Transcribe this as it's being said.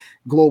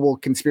global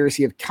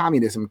conspiracy of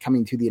communism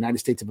coming to the United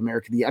States of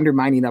America, the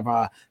undermining of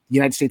the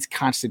United States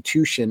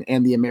Constitution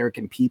and the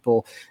American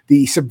people,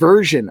 the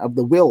subversion of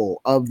the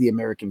will of the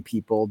American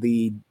people,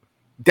 the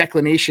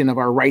declination of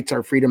our rights,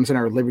 our freedoms, and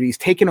our liberties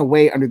taken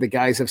away under the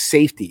guise of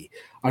safety,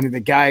 under the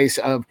guise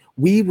of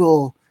we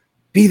will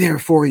be there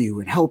for you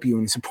and help you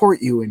and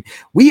support you. And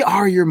we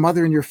are your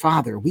mother and your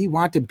father. We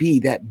want to be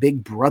that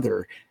big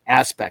brother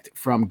aspect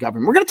from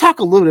government. We're going to talk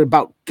a little bit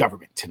about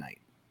government tonight.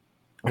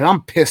 And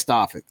I'm pissed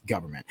off at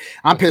government.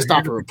 I'm pissed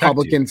off at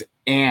Republicans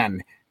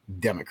and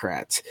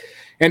Democrats.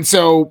 And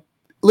so,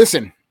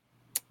 listen,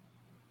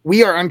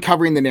 we are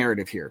uncovering the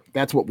narrative here.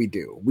 That's what we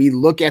do. We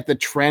look at the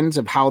trends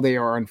of how they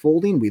are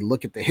unfolding. We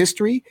look at the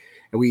history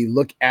and we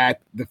look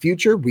at the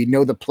future. We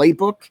know the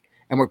playbook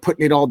and we're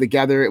putting it all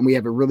together, and we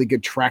have a really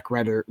good track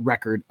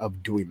record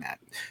of doing that.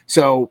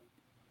 So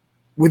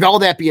with all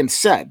that being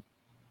said,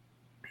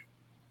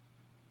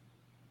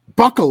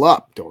 buckle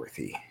up,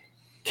 Dorothy.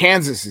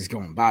 Kansas is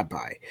going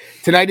bye-bye.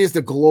 Tonight is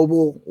the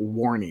global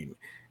warning,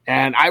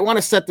 and I want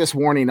to set this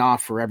warning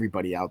off for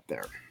everybody out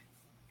there.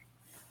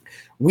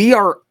 We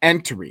are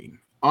entering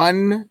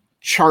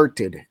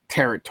uncharted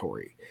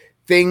territory,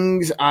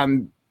 things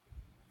on,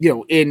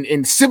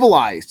 in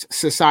civilized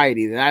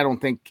society that I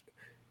don't think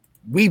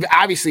we've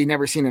obviously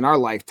never seen in our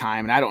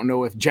lifetime. And I don't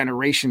know if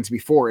generations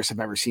before us have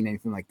ever seen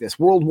anything like this.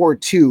 World War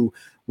II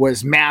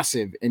was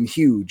massive and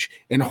huge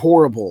and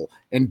horrible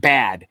and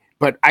bad.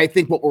 But I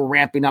think what we're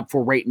ramping up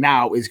for right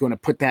now is going to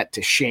put that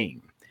to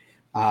shame.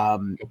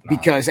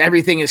 Because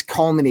everything is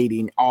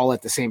culminating all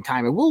at the same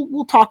time. And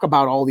we'll talk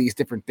about all these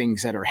different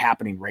things that are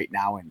happening right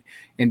now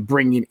and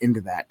bringing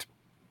into that.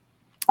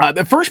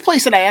 The first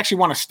place that I actually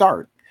want to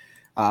start.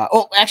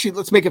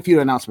 Let's make a few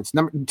announcements.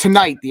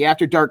 Tonight, the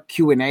After Dark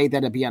Q&A,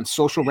 that'll be on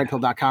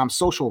socialredpill.com,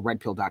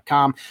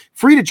 socialredpill.com.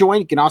 Free to join.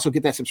 You can also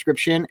get that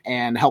subscription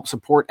and help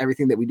support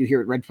everything that we do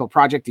here at Red Pill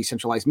Project,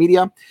 Decentralized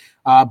Media.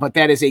 But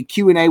that is a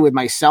Q&A with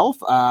myself.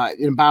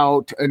 In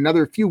about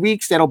another few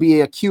weeks, that'll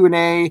be a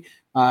Q&A.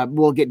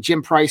 We'll get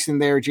Jim Price in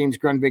there, James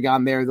Grunwig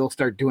on there. They'll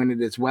start doing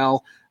it as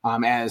well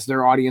as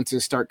their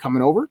audiences start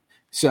coming over.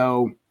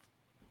 So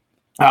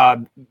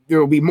there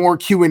will be more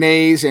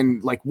Q&As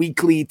and like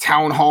weekly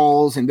town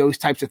halls and those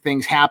types of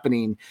things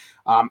happening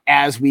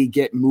as we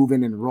get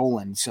moving and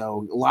rolling.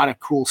 So a lot of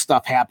cool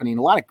stuff happening,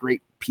 a lot of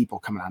great people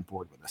coming on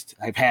board with us.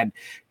 I've had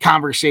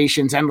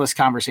endless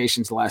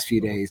conversations the last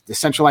few days.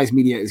 Decentralized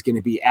Media is going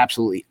to be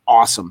absolutely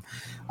awesome.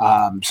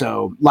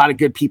 So a lot of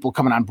good people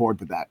coming on board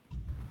with that.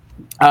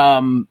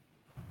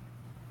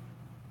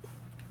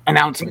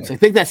 Announcements. I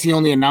think that's the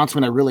only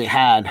announcement I really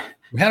had.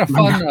 We had a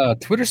fun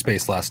Twitter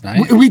space last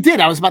night. We did.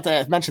 I was about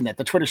to mention that,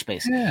 the Twitter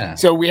space. Yeah.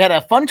 So we had a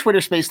fun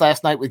Twitter space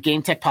last night with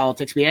Game Tech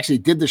Politics. We actually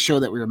did the show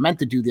that we were meant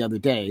to do the other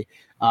day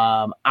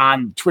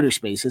on Twitter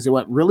spaces. It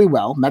went really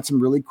well. Met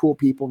some really cool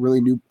people,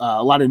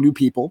 a lot of new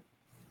people,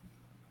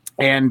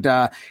 and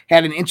had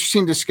an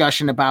interesting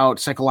discussion about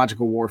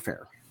psychological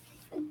warfare.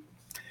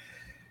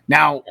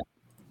 Now,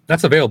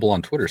 that's available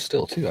on Twitter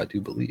still, too, I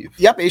do believe.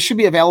 Yep, it should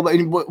be available.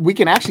 And we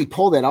can actually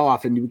pull that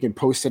off, and we can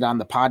post it on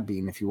the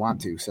Podbean if you want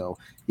to. So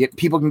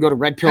people can go to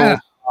Red Pill,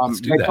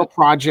 Red Pill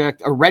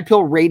Project, or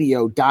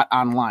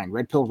redpillradio.online,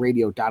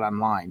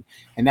 redpillradio.online,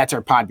 and that's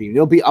our Podbean.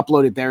 It'll be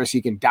uploaded there, so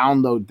you can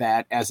download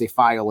that as a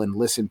file and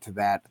listen to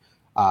that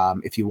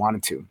if you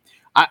wanted to.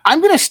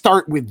 I'm going to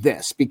start with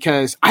this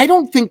because I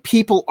don't think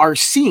people are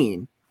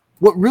seeing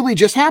what really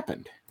just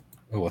happened.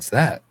 Oh, what's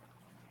that?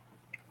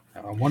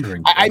 I'm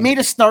wondering. I made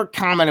a snark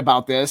comment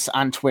about this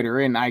on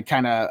Twitter, and I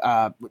kind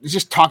of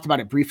just talked about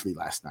it briefly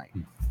last night.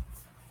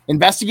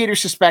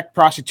 Investigators suspect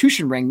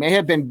prostitution ring may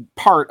have been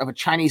part of a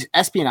Chinese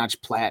espionage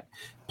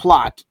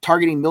plot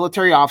targeting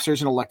military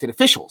officers and elected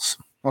officials.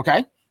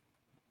 Okay?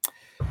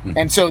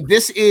 And so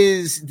this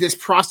is this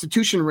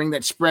prostitution ring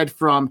that spread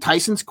from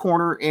Tyson's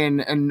Corner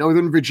in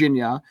Northern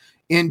Virginia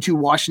into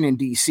Washington,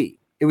 D.C.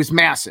 It was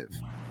massive.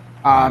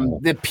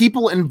 The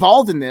people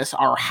involved in this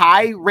are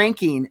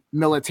high-ranking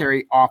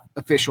military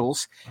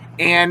officials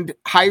and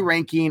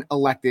high-ranking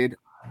elected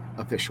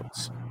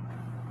officials.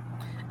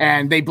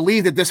 And they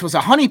believe that this was a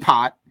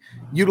honeypot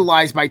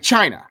utilized by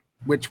China,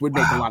 which would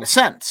make a lot of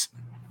sense.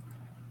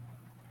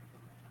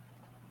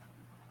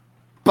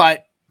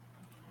 But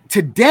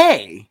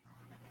today,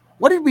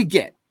 what did we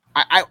get?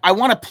 I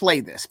want to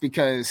play this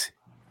because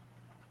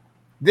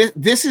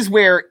this is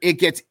where it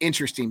gets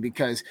interesting,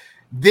 because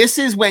this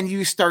is when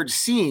you start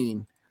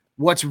seeing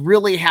what's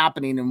really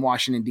happening in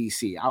Washington,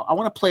 D.C. I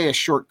want to play a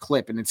short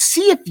clip and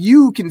see if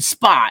you can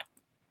spot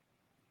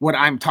what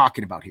I'm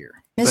talking about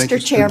here.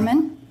 Mr.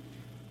 Chairman,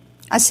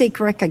 I seek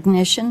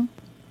recognition.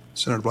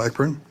 Senator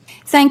Blackburn.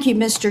 Thank you,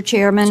 Mr.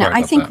 Chairman.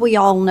 I think we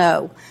all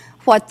know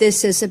what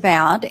this is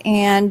about,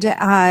 and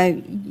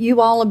you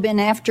all have been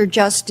after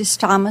Justice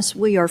Thomas.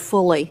 We are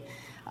fully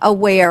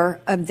aware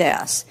of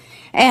this.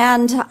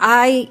 And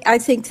I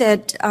think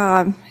that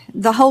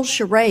the whole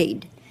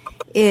charade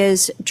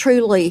is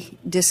truly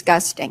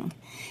disgusting.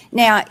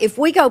 Now, if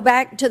we go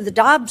back to the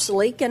Dobbs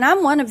leak, and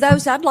I'm one of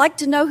those, I'd like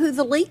to know who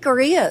the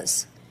leaker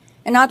is,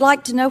 and I'd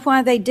like to know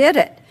why they did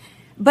it.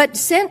 But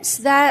since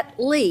that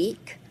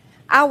leak,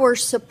 our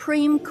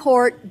Supreme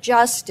Court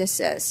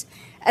justices,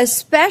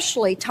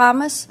 especially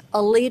Thomas,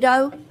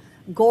 Alito,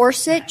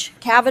 Gorsuch,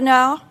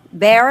 Kavanaugh,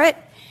 Barrett,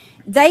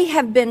 they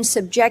have been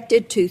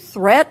subjected to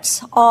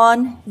threats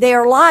on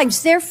their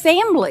lives. Their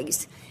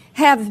families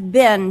have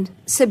been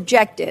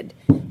subjected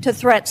to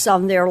threats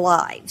on their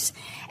lives.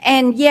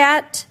 And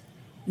yet,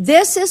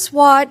 this is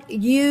what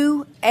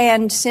you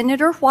and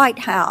Senator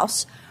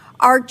Whitehouse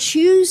are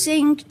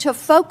choosing to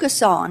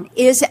focus on,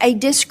 is a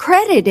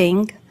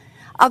discrediting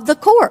of the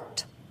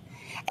court.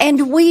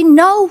 And we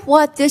know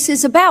what this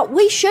is about.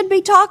 We should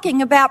be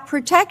talking about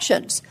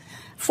protections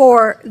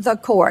for the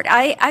court.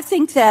 I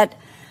think that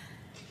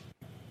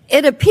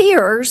it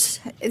appears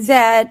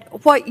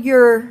that what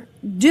you're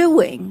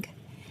doing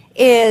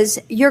is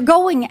you're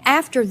going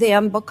after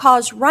them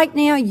because right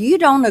now you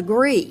don't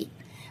agree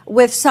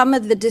with some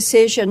of the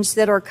decisions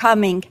that are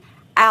coming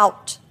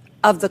out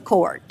of the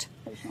court.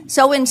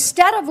 So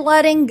instead of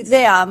letting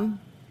them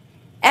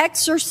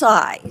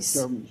exercise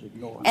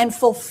and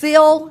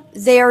fulfill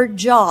their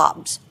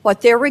jobs,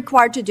 what they're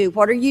required to do,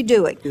 what are you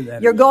doing?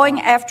 You're going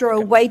after a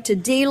way to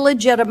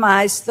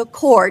delegitimize the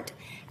court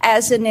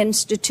as an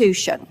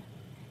institution.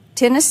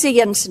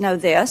 Tennesseans know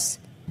this.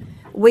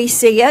 We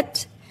see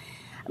it.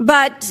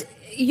 But,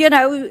 you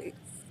know,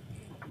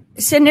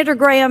 Senator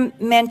Graham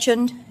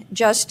mentioned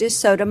Justice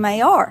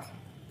Sotomayor.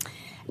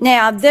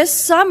 Now, this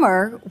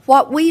summer,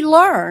 what we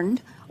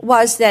learned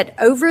was that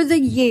over the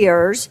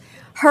years,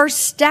 her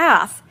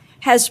staff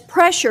has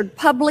pressured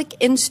public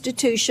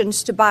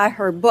institutions to buy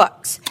her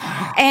books.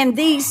 And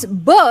these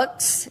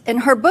books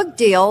and her book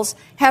deals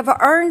have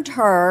earned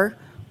her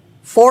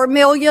 $4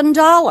 million.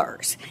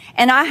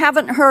 And I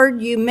haven't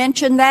heard you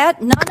mention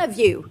that. None of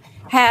you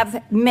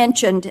have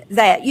mentioned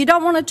that. You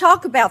don't want to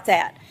talk about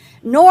that.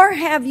 Nor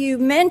have you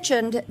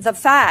mentioned the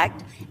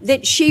fact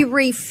that she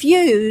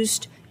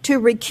refused to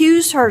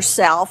recuse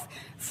herself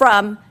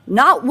from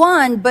not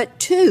one, but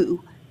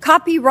 2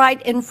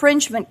 copyright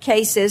infringement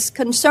cases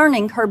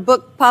concerning her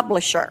book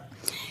publisher.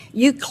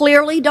 You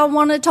clearly don't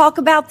want to talk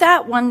about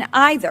that one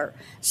either.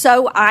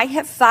 So I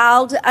have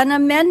filed an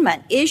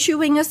amendment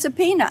issuing a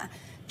subpoena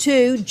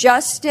to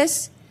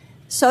Justice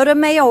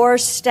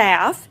Sotomayor's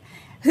staff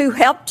who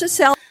helped to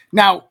sell.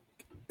 Now,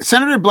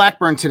 Senator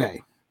Blackburn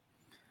today,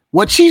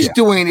 what she's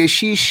doing is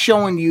she's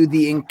showing you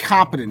the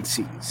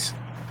incompetencies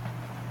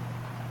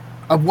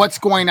of what's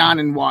going on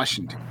in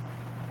Washington.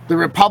 The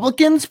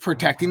Republicans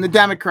protecting the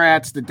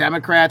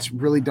Democrats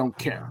really don't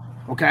care,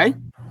 okay?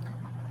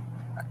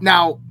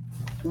 Now,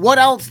 what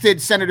else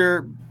did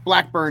Senator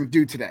Blackburn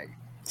do today?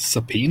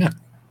 Subpoena.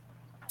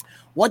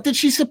 What did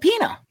she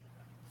subpoena?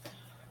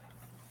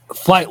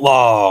 Flight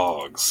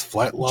logs.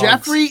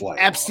 Jeffrey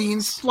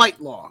Epstein's flight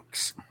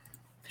logs.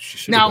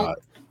 Now,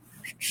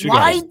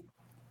 why?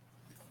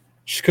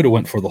 She could have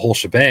went for the whole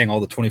shebang, all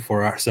the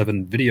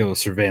 24/7 video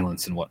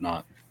surveillance and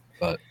whatnot.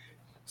 But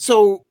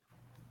so,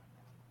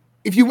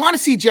 if you want to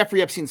see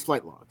Jeffrey Epstein's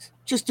flight logs,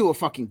 just do a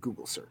fucking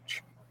Google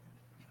search.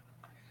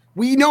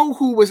 We know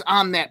who was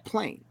on that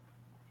plane,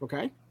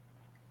 okay?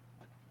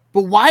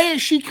 But why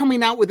is she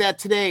coming out with that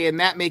today and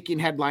that making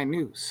headline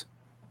news?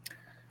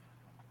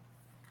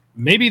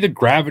 Maybe the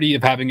gravity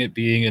of having it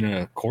being in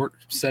a court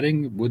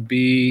setting would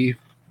be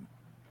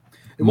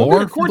more.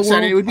 In a court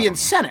setting, it would be in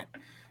Senate.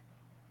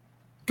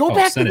 Go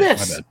back to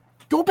this.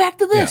 Go back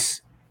to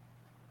this. Yeah.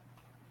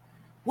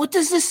 What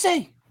does this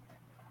say?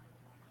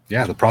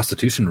 Yeah, the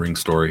prostitution ring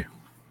story.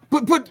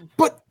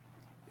 But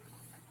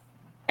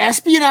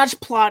espionage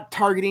plot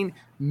targeting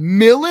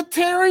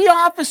military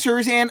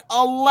officers and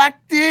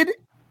elected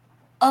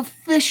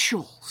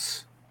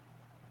officials.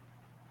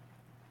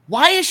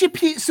 Why is she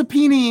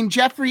subpoenaing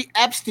Jeffrey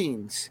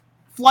Epstein's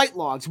flight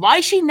logs? Why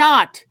is she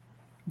not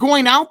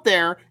going out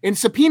there and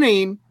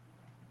subpoenaing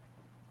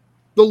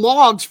the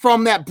logs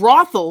from that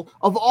brothel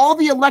of all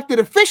the elected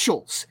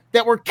officials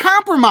that were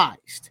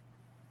compromised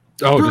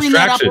during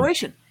that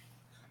operation?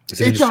 It's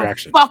a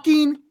distraction.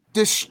 Fucking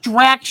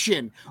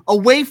distraction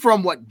away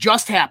from what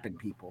just happened,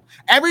 people.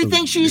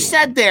 Everything she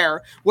said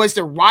there was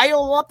to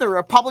rile up the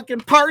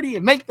Republican Party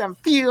and make them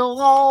feel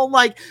all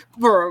like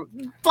for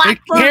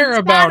Blackburn. They care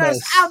about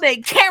us. How they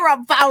care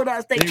about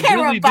us. They care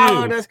really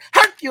about us.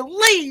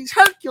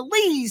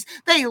 Hercules.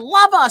 They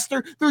love us.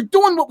 They're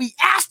doing what we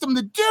asked them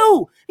to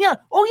do. Yeah.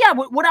 Oh yeah.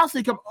 What else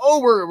they come?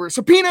 Oh, we're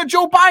subpoenaing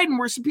Joe Biden.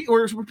 We're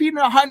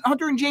subpoenaing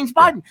Hunter and James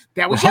Biden.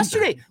 That was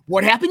yesterday.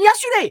 What happened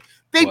yesterday?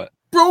 They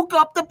broke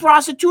up the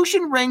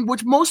prostitution ring,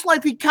 which most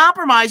likely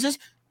compromises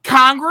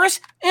Congress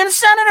and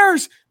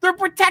senators. They're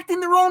protecting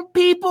their own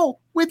people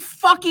with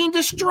fucking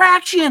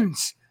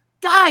distractions.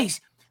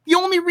 Guys, the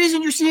only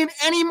reason you're seeing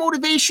any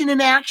motivation in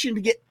action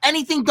to get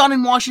anything done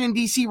in Washington,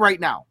 D.C. right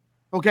now,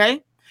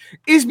 okay,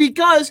 is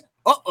because,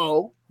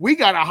 we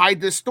got to hide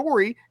this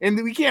story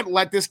and we can't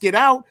let this get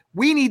out.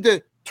 We need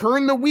to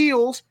turn the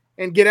wheels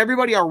and get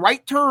everybody a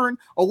right turn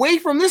away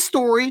from this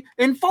story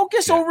and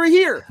focus over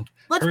here.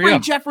 Let's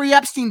bring Jeffrey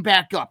Epstein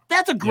back up.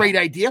 That's a great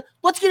idea.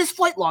 Let's get his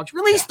flight logs.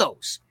 Release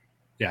those.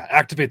 Yeah,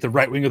 activate the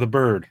right wing of the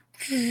bird.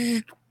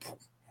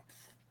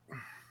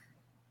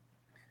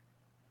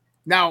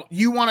 Now,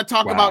 you want to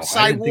talk about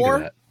side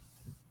war?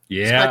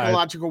 Yeah.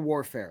 Psychological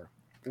warfare.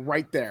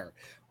 Right there.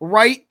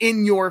 Right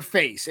in your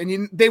face.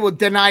 And they will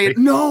deny it.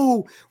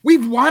 No,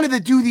 we've wanted to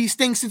do these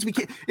things since we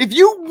came. If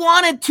you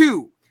wanted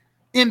to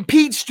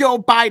impeach Joe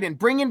Biden,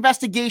 bring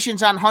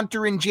investigations on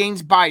Hunter and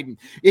James Biden,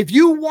 if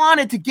you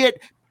wanted to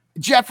get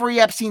Jeffrey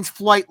Epstein's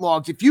flight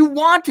logs, if you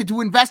wanted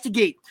to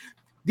investigate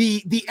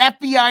the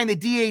FBI and the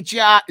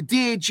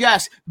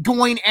DHS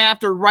going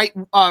after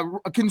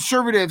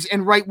conservatives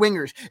and right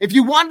wingers, if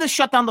you wanted to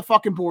shut down the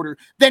fucking border,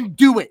 then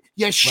do it.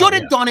 You should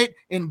have done it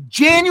in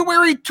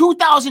January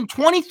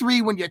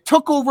 2023 when you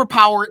took over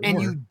power,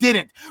 and you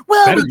didn't.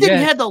 Well, we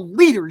didn't have the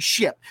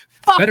leadership.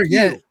 Fuck Better you.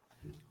 Yet,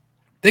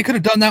 they could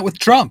have done that with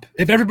Trump.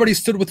 If everybody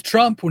stood with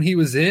Trump when he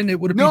was in, it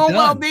would have been done.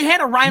 Well, they had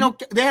a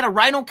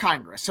rhino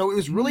Congress, so it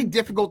was really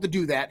difficult to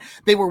do that.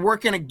 They were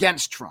working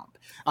against Trump.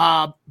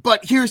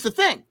 But here's the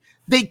thing.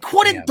 They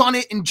could have done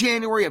it in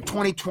January of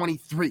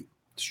 2023.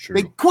 It's true.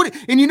 They could.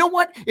 And you know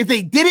what? If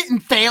they did it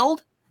and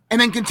failed and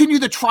then continue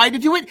to try to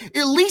do it,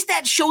 at least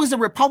that shows the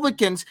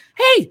Republicans,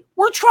 hey,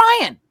 we're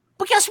trying.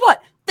 But guess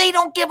what? They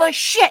don't give a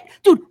shit.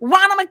 Dude,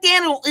 Ronna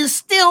McDaniel is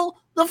still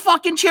the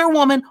fucking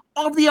chairwoman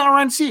of the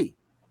RNC.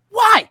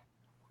 Why?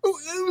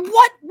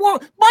 What?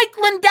 Mike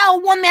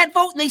Lindell won that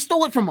vote and they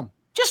stole it from him.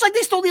 Just like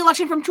they stole the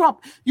election from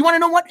Trump. You want to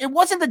know what? It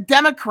wasn't the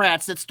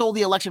Democrats that stole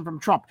the election from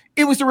Trump.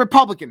 It was the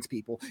Republicans,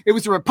 people. It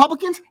was the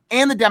Republicans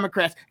and the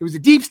Democrats. It was the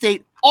deep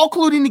state all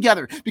colluding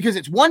together because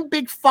it's one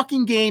big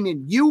fucking game,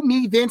 and you,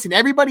 me, Vince, and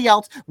everybody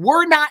else,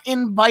 we're not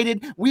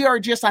invited. We are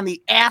just on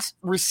the ass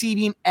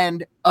receiving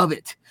end of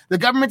it. The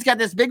government's got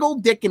this big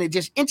old dick, and it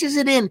just inches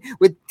it in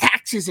with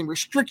taxes and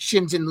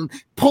restrictions and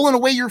pulling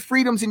away your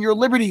freedoms and your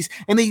liberties.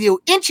 And they do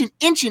inch and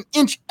inch and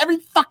inch every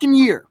fucking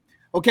year.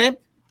 Okay?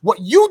 What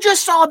you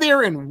just saw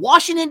there in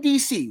Washington,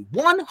 D.C.,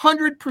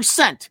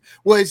 100%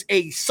 was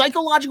a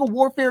psychological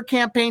warfare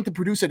campaign to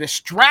produce a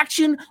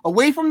distraction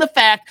away from the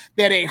fact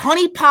that a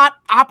honeypot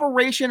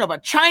operation of a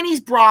Chinese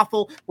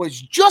brothel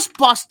was just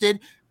busted,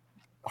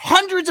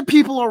 hundreds of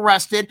people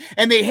arrested,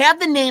 and they have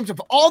the names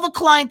of all the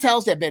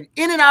clientels that have been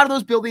in and out of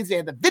those buildings. They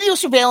have the video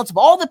surveillance of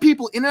all the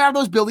people in and out of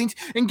those buildings.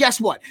 And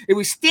guess what? It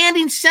was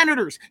standing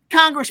senators,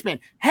 congressmen,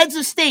 heads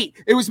of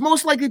state. It was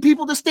most likely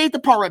people at the State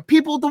Department,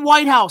 people at the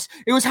White House.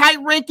 It was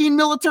high-ranking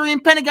military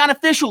and Pentagon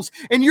officials.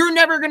 And you're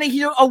never going to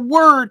hear a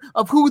word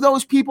of who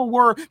those people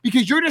were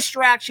because your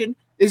distraction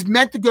is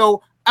meant to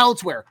go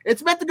elsewhere.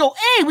 It's meant to go,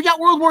 hey, we got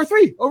World War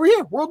III over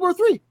here. World War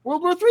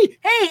III.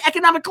 Hey,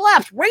 economic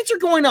collapse. Rates are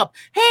going up.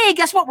 Hey,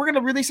 guess what? We're going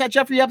to release that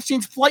Jeffrey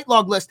Epstein's flight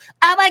log list.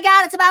 Oh my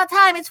God, it's about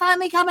time. It's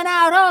finally coming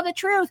out. Oh, the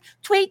truth.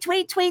 Tweet.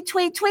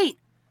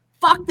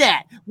 Fuck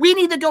that. We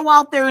need to go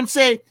out there and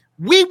say,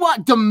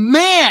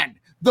 demand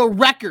the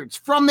records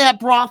from that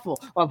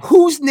brothel of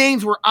whose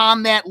names were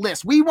on that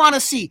list. We want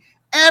to see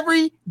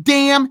every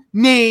damn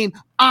name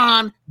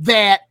on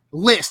that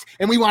list.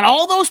 And we want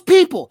all those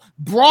people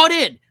brought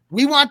in.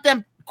 We want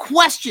them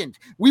questioned.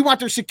 We want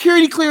their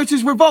security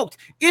clearances revoked.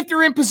 If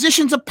they're in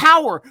positions of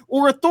power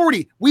or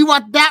authority, we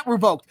want that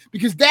revoked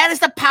because that is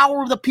the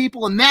power of the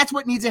people, and that's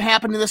what needs to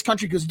happen in this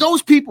country because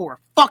those people are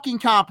fucking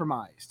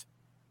compromised.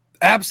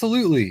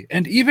 Absolutely.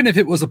 And even if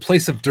it was a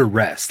place of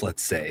duress,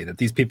 let's say, that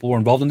these people were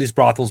involved in these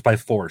brothels by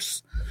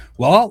force,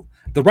 well,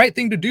 the right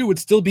thing to do would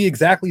still be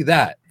exactly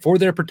that, for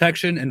their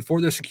protection and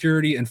for their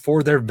security and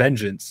for their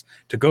vengeance,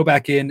 to go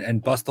back in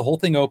and bust the whole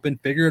thing open,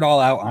 figure it all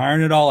out,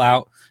 iron it all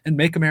out, and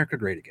make America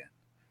great again.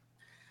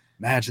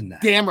 Imagine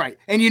that. Damn right.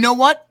 And you know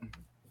what?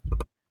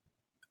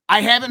 I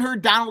haven't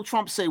heard Donald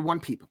Trump say one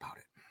peep about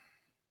it.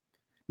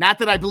 Not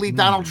that I believe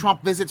Donald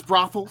Trump visits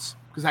brothels,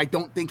 because I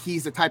don't think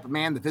he's the type of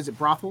man to visit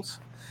brothels.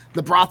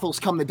 The brothels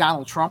come to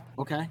Donald Trump,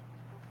 okay?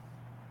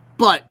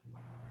 But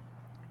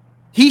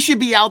he should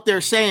be out there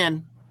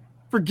saying,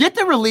 forget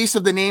the release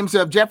of the names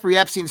of Jeffrey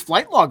Epstein's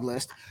flight log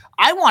list.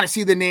 I want to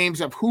see the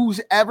names of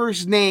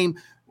whoever's name,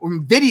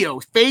 video,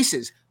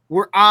 faces,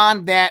 were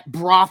on that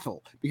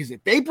brothel. Because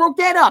if they broke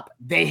that up,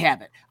 they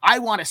have it. I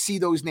want to see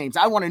those names.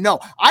 I want to know.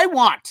 I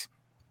want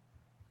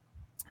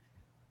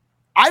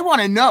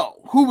to know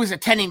who was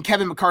attending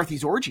Kevin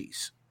McCarthy's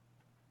orgies.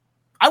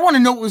 I want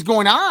to know what was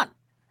going on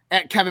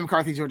at Kevin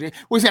McCarthy's orgies.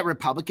 Was that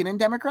Republican and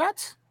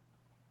Democrats?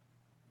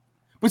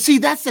 But see,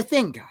 that's the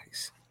thing,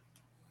 guys.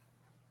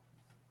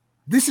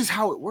 This is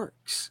how it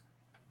works.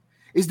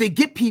 Is they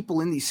get people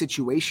in these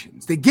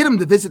situations. They get them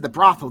to visit the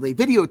brothel. They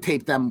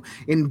videotape them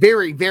in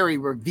very, very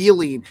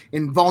revealing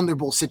and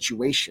vulnerable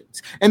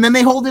situations. And then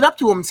they hold it up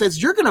to them and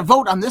says, you're going to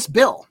vote on this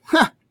bill,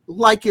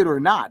 like it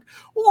or not.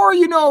 Or,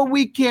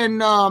 we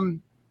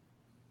can,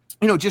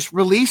 just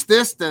release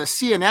this to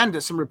CNN,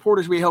 to some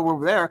reporters we have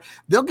over there.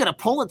 They'll get a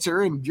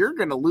Pulitzer and you're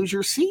going to lose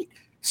your seat.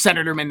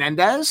 Senator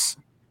Menendez,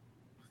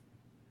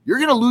 you're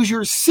going to lose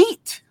your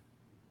seat.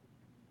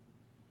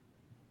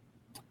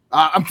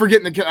 I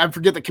forget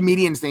the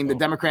comedian's name, the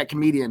Democrat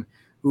comedian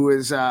who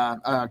is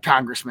a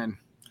congressman,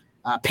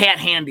 Pat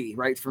Handy,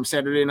 right, from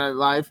Saturday Night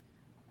Live.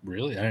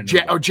 Really, I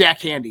didn't know.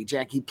 Jack Handy.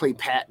 He played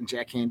Pat in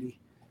Jack Handy.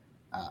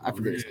 I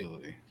forget his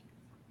name.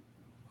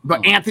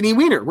 But Anthony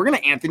Weiner, we're gonna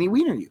Anthony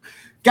Weiner you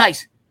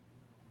guys.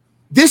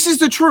 This is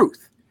the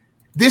truth.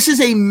 This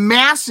is a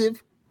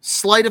massive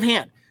sleight of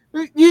hand.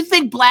 You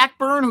think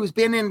Blackburn, who's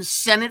been in the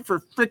Senate for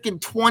freaking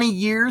 20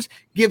 years,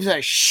 gives a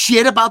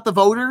shit about the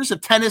voters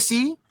of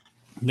Tennessee?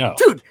 No.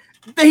 Dude,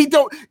 they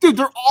don't. Dude,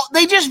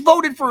 they just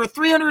voted for a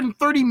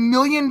 $330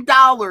 million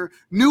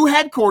new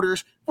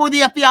headquarters for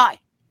the FBI.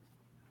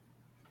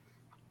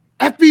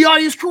 FBI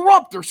is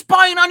corrupt. They're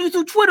spying on you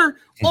through Twitter.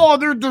 Oh,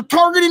 they're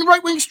targeting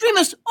right-wing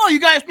extremists. Oh, you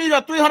guys need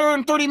a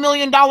 $330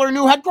 million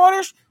new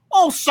headquarters?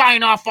 I'll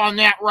sign off on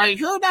that right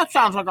here. That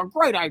sounds like a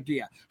great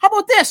idea. How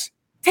about this?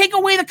 Take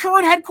away the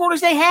current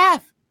headquarters they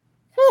have.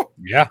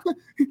 Yeah.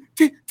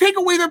 Take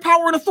away their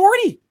power and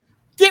authority.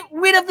 Get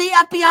rid of the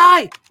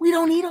FBI. We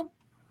don't need them.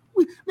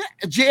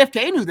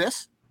 JFK knew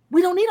this.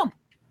 We don't need them.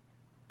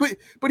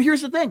 But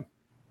here's the thing.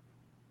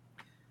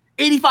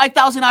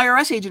 85,000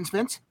 IRS agents,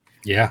 Vince.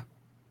 Yeah.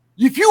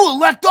 If you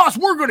elect us,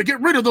 we're going to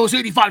get rid of those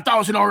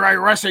 85,000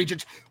 IRS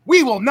agents.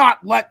 We will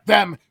not let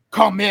them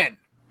come in.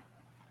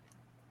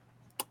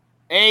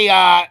 Hey,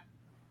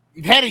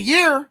 you've had a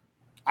year.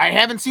 I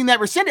haven't seen that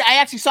rescinded. I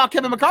actually saw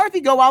Kevin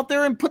McCarthy go out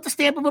there and put the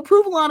stamp of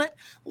approval on it,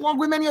 along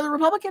with many other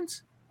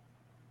Republicans.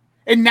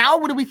 And now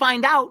what do we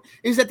find out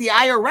is that the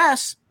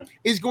IRS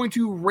is going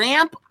to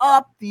ramp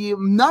up the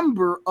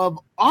number of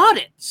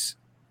audits.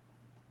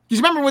 Because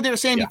remember what they were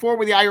saying before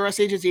with the IRS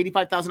agents, the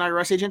 85,000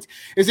 IRS agents,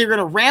 is they're going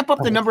to ramp up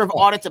the number of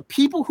audits of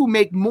people who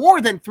make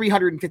more than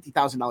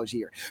 $350,000 a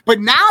year. But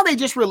now they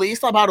just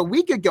released about a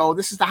week ago,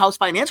 this is the House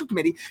Financial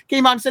Committee,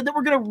 came out and said that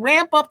we're going to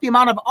ramp up the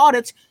amount of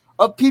audits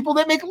of people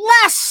that make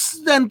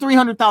less than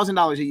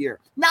 $300,000 a year.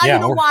 Now you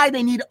know why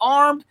they need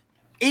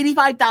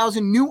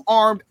 85,000 new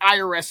armed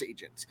IRS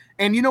agents.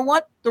 And you know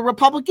what? The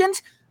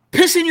Republicans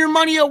pissing your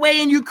money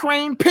away in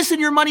Ukraine, pissing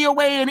your money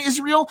away in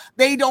Israel,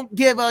 they don't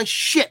give a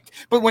shit.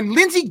 But when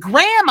Lindsey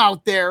Graham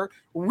out there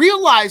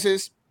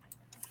realizes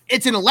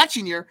it's an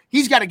election year,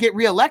 he's got to get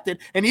reelected,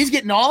 and he's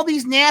getting all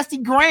these nasty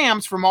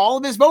grams from all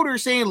of his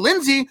voters saying,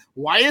 Lindsey,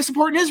 why are you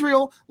supporting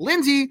Israel?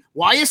 Lindsey,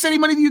 why are you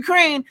sending money to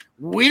Ukraine?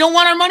 We don't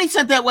want our money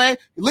sent that way.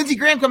 Lindsey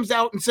Graham comes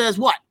out and says,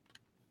 what?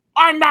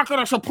 I'm not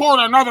going to support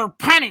another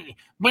penny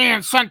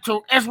being sent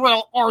to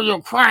Israel or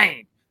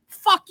Ukraine.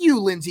 Fuck you,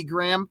 Lindsey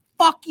Graham.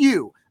 Fuck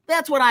you.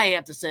 That's what I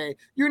have to say.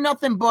 You're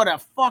nothing but a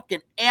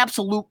fucking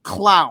absolute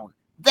clown.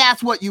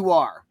 That's what you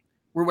are.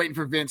 We're waiting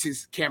for Vince.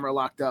 His camera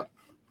locked up.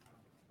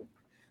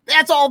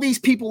 That's all these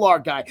people are,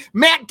 guy.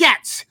 Matt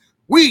Gaetz.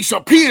 We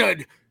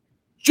subpoenaed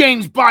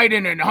James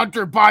Biden and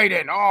Hunter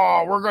Biden.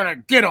 Oh, we're going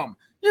to get them.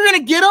 You're going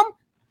to get them?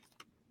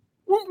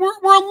 We're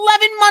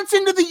 11 months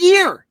into the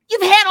year.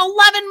 You've had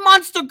 11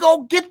 months to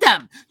go get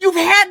them. You've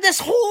had this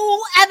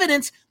whole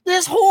evidence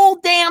this whole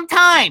damn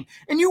time.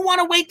 And you want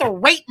to wait the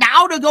right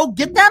now to go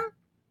get them?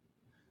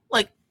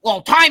 Like,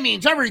 well,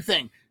 timing's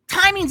everything.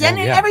 Timing's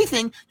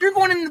everything. You're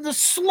going into the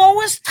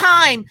slowest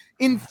time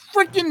in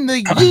freaking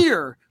the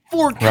year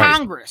for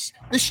Congress.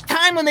 This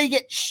time when they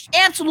get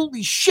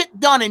absolutely shit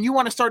done and you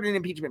want to start an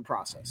impeachment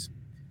process.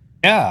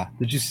 Yeah.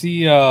 Did you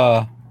see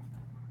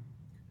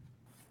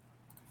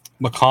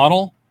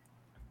McConnell?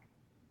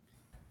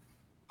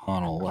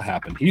 What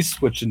happened? He's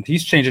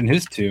changing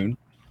his tune.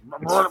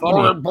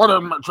 McConnell.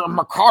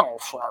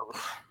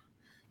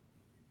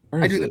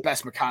 I do the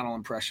best McConnell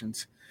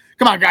impressions.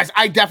 Come on, guys.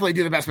 I definitely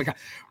do the best McConnell.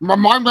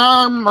 My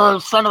name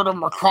is Senator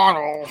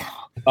McConnell.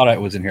 I thought I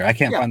was in here. I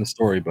can't find the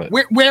story, but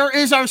where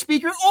is our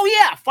speaker? Oh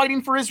yeah,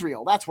 fighting for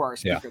Israel. That's where our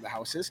speaker of the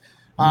House is.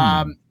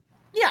 Yeah.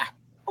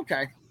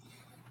 Okay.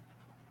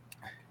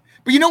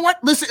 But you know what?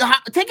 Listen,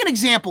 take an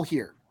example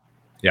here.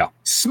 Yeah.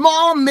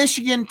 Small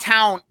Michigan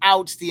town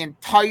outs the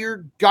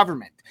entire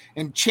government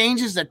and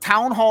changes the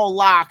town hall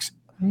locks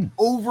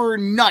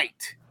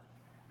overnight.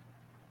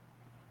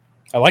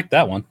 I like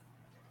that one.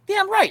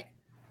 Damn right.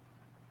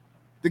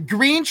 The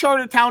Green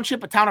Charter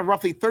Township, a town of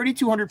roughly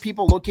 3,200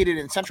 people located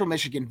in central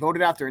Michigan,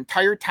 voted out their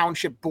entire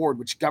township board,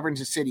 which governs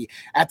the city,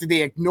 after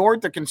they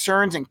ignored the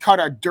concerns and cut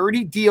a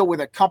dirty deal with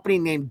a company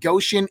named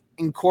Goshen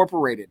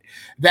Incorporated.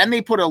 Then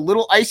they put a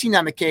little icing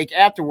on the cake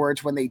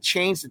afterwards when they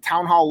changed the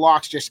town hall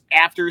locks just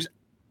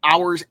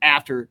hours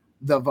after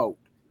the vote.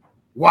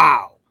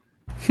 Wow.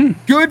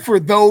 Good for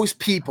those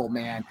people,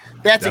 man.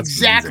 That's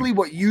exactly amazing.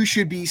 What you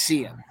should be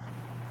seeing.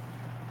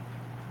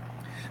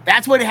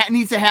 That's what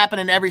needs to happen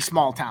in every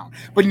small town.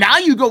 But now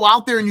you go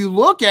out there and you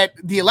look at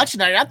the election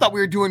night. I thought we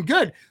were doing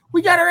good.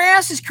 We got our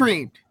asses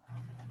creamed.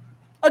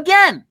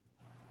 Again.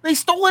 They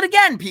stole it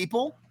again,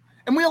 people.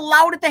 And we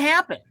allowed it to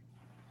happen.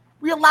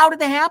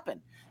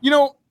 You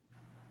know,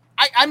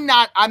 I'm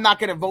not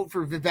going to vote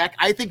for Vivek.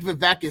 I think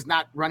Vivek is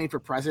not running for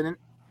president.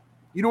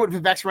 You know what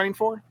Vivek's running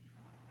for?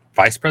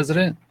 Vice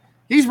president?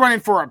 He's running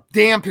for a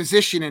damn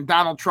position in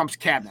Donald Trump's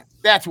cabinet.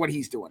 That's what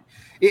he's doing.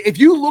 If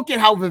you look at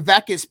how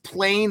Vivek is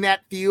playing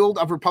that field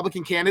of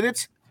Republican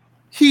candidates,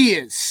 he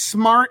is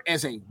smart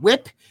as a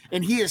whip,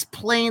 and he is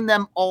playing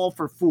them all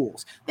for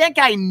fools. That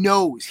guy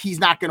knows he's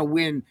not going to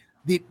win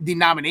the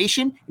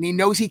nomination, and he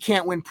knows he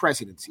can't win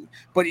presidency.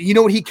 But you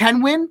know what he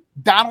can win?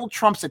 Donald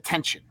Trump's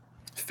attention.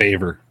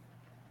 Favor.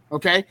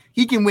 Okay,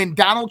 he can win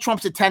Donald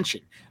Trump's attention,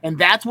 and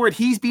that's what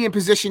he's being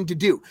positioned to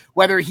do.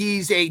 Whether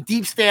he's a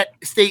deep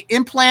state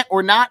implant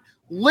or not,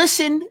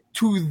 listen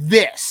to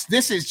this.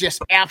 This is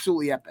just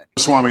absolutely epic.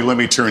 Swamy, let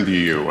me turn to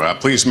you.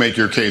 Please make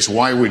your case.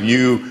 Why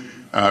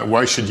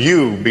should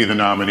you be the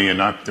nominee and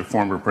not the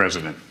former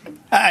president?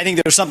 I think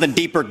there's something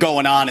deeper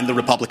going on in the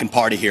Republican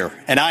Party here,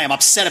 and I am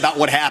upset about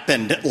what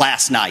happened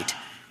last night.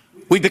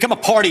 We've become a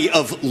party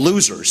of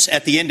losers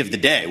at the end of the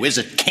day. There's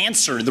a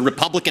cancer in the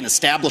Republican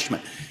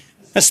establishment.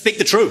 Let's speak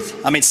the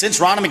truth. I mean, since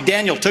Ronna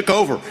McDaniel took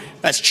over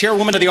as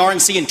chairwoman of the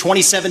RNC in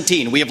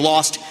 2017, we have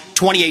lost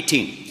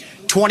 2018,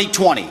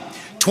 2020,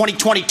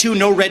 2022,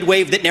 no red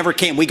wave that never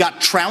came. We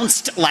got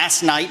trounced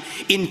last night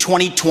in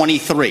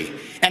 2023.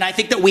 And I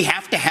think that we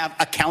have to have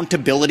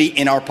accountability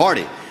in our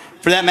party.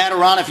 For that matter,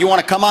 Ron, if you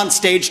want to come on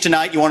stage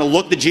tonight, you want to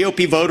look the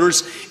GOP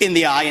voters in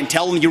the eye and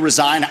tell them you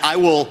resign, I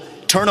will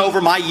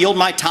yield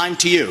my time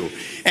to you.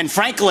 And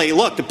frankly,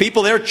 look, the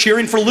people there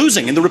cheering for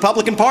losing in the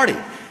Republican Party.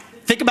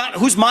 Think about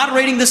who's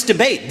moderating this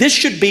debate. This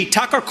should be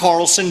Tucker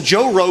Carlson,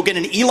 Joe Rogan,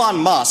 and Elon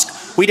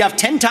Musk. We'd have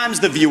 10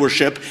 times the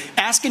viewership,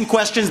 asking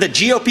questions that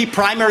GOP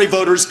primary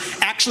voters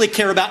actually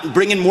care about and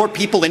bringing more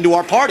people into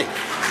our party.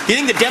 Do you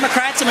think the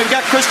Democrats, and we've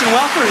got Kristen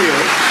Welker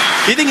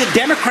here, do you think the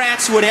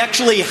Democrats would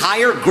actually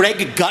hire Greg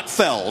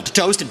Gutfeld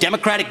to host a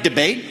Democratic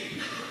debate?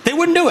 They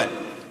wouldn't do it.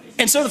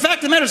 And so the fact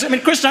of the matter is, I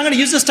mean, Kristen, I'm going to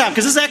use this time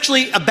because this is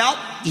actually about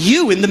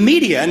you in the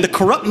media and the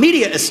corrupt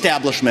media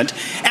establishment.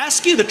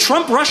 Ask you, the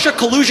Trump-Russia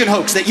collusion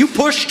hoax that you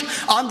pushed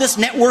on this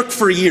network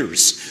for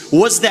years,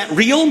 was that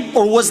real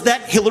or was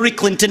that Hillary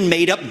Clinton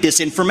made up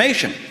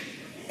disinformation?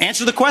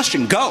 Answer the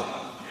question. Go.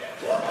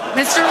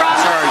 Mr.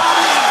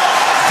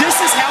 Roberts.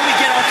 This is how we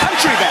get our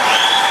country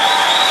back.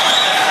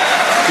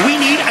 We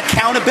need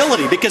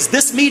accountability because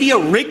this media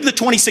rigged the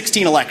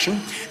 2016 election.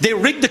 They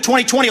rigged the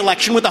 2020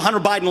 election with the Hunter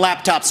Biden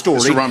laptop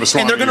story. Mr.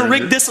 Ramaswamy, and they're going to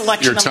rig this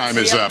election. Your time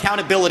is up.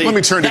 Accountability. Let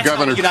me turn to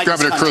Governor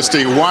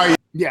Christie. Why?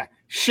 Yeah,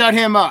 shut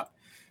him up.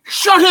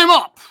 Shut him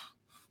up.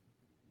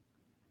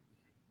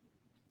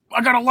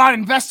 I got a lot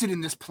invested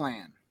in this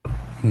plan.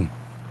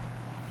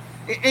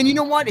 And you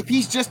know what? If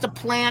he's just a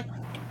plant,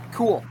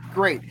 cool,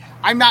 great.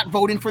 I'm not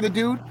voting for the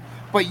dude,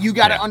 but you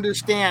got to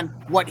understand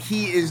what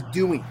he is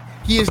doing.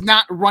 He is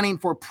not running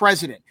for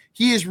president.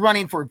 He is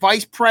running for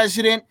vice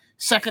president,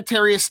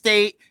 secretary of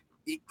state.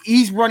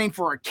 He's running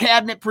for a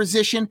cabinet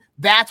position.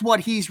 That's what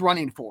he's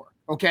running for,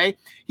 okay?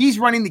 He's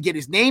running to get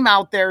his name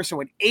out there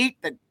so in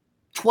 8 to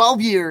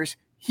 12 years,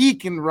 he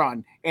can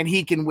run and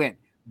he can win.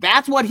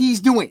 That's what he's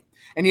doing.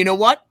 And you know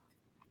what?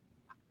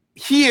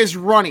 He is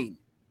running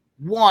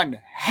one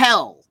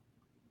hell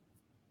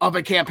of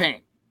a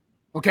campaign,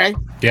 okay?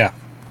 Yeah.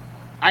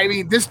 I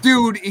mean, this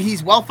dude,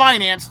 he's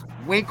well-financed.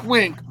 Wink,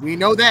 wink. We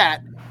know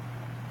that.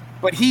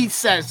 But he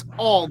says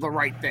all the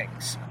right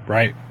things.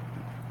 Right.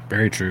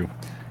 Very true.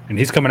 And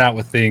he's coming out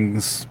with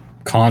things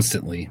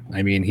constantly.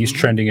 I mean, he's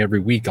trending every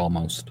week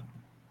almost.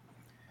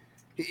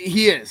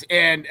 He is.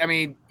 And, I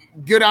mean,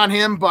 good on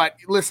him. But,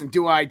 listen,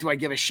 do I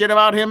give a shit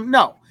about him?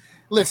 No.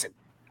 Listen,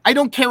 I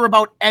don't care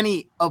about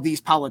any of these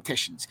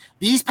politicians.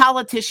 These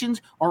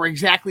politicians are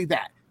exactly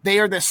that. They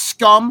are the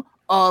scum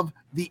of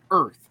the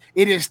earth.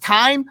 It is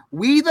time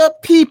we, the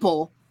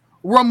people,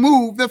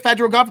 remove the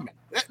federal government.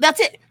 That's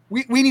it.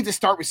 We need to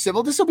start with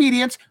civil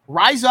disobedience,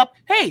 rise up.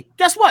 Hey,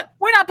 guess what?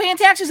 We're not paying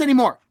taxes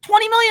anymore.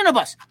 20 million of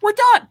us. We're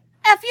done.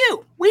 F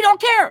you. We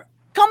don't care.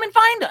 Come and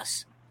find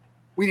us.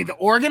 We need to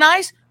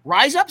organize,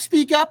 rise up,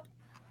 speak up.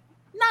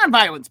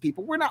 Non-violence,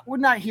 people. We're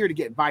not here to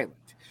get violent.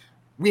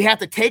 We have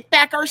to take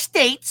back our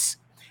states,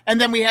 and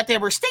then we have to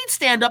have our states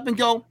stand up and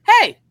go,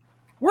 hey,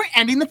 we're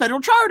ending the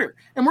federal charter,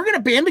 and we're going to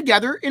band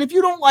together, and if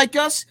you don't like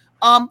us,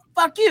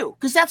 fuck you,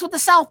 because that's what the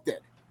South did.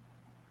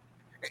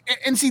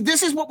 And see,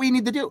 this is what we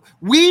need to do.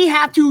 We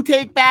have to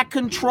take back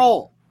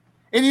control.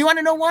 And you want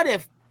to know what?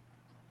 If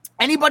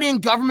anybody in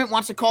government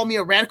wants to call me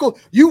a radical,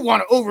 you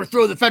want to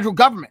overthrow the federal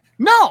government.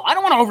 No, I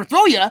don't want to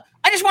overthrow you.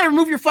 I just want to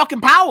remove your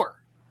fucking power.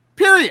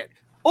 Period.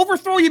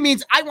 Overthrow you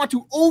means I want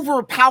to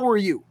overpower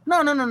you. No.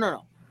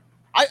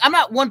 I'm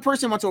not one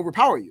person wants to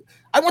overpower you.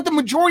 I want the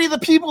majority of the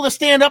people to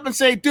stand up and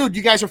say, dude,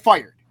 you guys are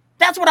fired.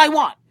 That's what I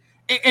want.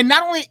 And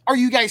not only are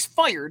you guys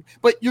fired,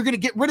 but you're going to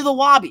get rid of the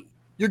lobby.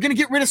 You're going to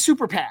get rid of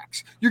super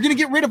PACs. You're going to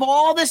get rid of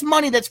all this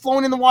money that's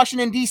flowing into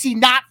Washington, D.C.,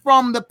 not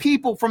from the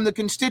people, from the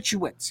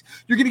constituents.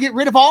 You're going to get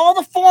rid of all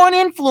the foreign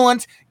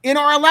influence in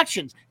our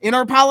elections, in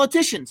our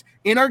politicians,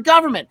 in our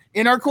government,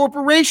 in our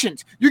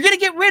corporations. You're going to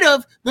get rid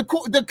of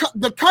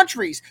the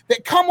countries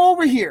that come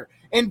over here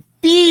and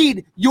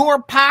feed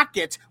your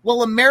pockets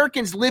while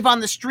Americans live on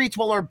the streets,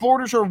 while our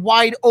borders are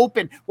wide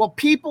open, while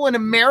people in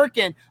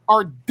America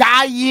are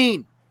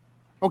dying.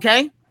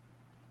 Okay?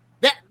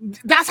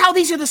 That's how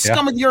these are the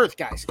scum of the earth,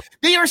 guys.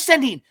 They are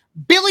sending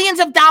billions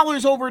of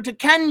dollars over to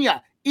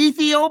Kenya,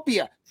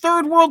 Ethiopia,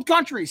 third world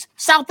countries,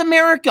 South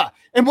America.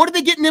 And what are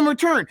they getting in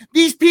return?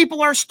 These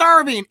people are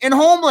starving and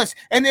homeless,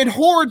 and then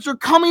hordes are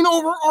coming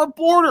over our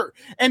border.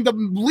 And the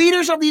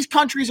leaders of these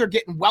countries are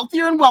getting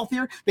wealthier and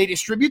wealthier. They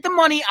distribute the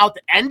money out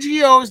to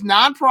NGOs,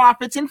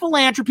 nonprofits, and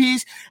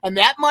philanthropies, and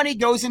that money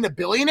goes into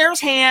billionaires'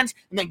 hands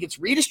and then gets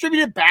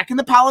redistributed back in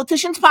the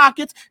politicians'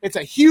 pockets. It's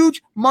a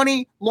huge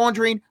money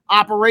laundering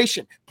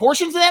operation.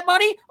 Portions of that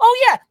money,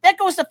 oh yeah, that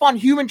goes to fund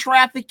human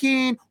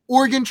trafficking,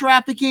 organ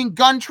trafficking,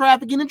 gun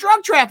trafficking, and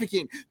drug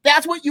trafficking.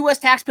 That's what U.S.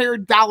 taxpayer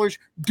dollars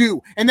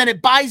do. And then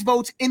it buys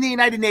votes in the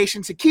United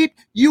Nations to keep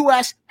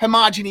U.S.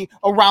 homogeny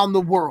around the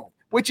world,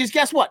 which is,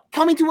 guess what?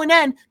 Coming to an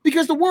end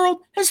because the world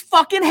has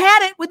fucking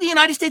had it with the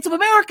United States of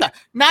America.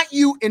 Not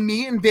you and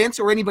me and Vince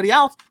or anybody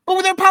else, but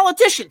with their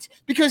politicians.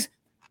 Because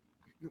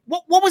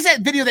what was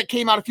that video that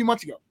came out a few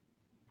months ago?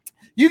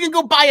 You can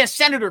go buy a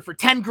senator for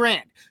 10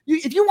 grand.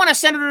 If you want a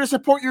senator to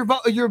support your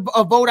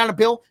vote on a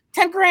bill,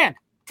 10 grand.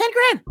 10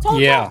 grand. It's all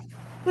yeah.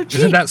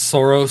 Isn't that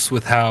Soros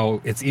with how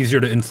it's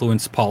easier to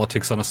influence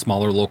politics on a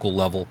smaller local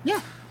level?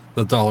 Yeah.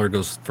 The dollar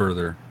goes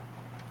further.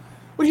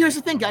 But here's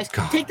the thing, guys.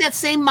 God. Take that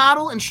same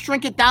model and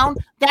shrink it down.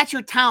 That's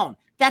your town.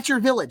 That's your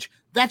village.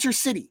 That's your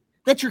city.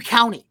 That's your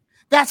county.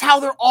 That's how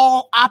they're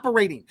all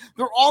operating.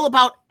 They're all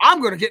about, I'm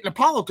going to get into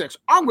politics.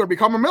 I'm going to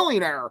become a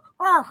millionaire.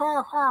 Ha,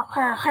 ha, ha,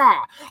 ha,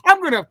 ha. I'm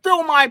going to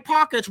fill my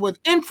pockets with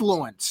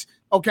influence.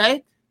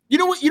 Okay? You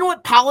know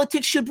what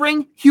politics should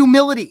bring?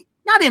 Humility,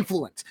 not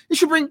influence. It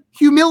should bring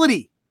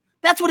humility.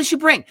 That's what it should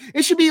bring.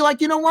 It should be like,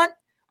 you know what?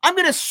 I'm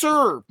going to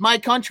serve my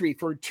country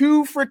for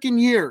 2 freaking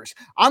years.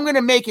 I'm going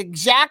to make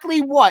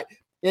exactly what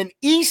an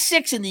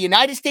E6 in the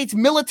United States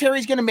military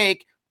is going to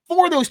make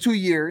for those 2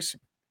 years.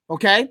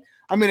 Okay?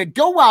 I'm going to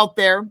go out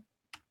there.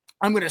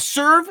 I'm going to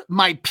serve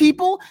my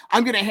people.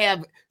 I'm going to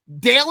have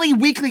daily,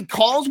 weekly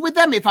calls with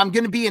them. If I'm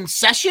going to be in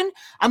session,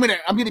 I'm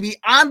going to be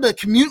on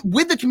the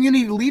with the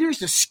community leaders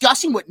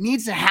discussing what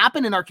needs to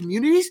happen in our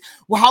communities,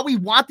 how we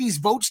want these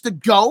votes to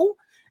go.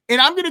 And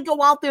I'm going to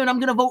go out there and I'm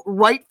going to vote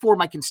right for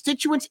my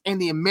constituents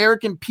and the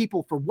American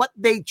people for what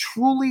they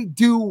truly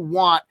do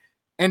want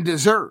and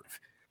deserve.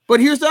 But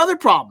here's the other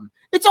problem.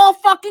 It's all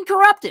fucking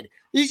corrupted.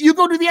 You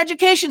go to the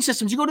education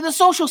systems, you go to the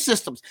social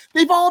systems.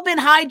 They've all been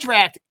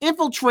hijacked,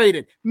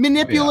 infiltrated,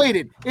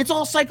 manipulated. Yeah. It's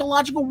all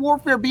psychological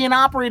warfare being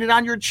operated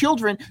on your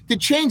children to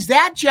change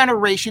that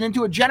generation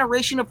into a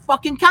generation of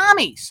fucking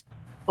commies.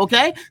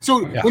 Okay?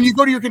 So when you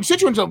go to your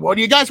constituents, what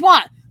do you guys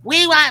want?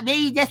 We want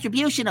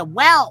redistribution of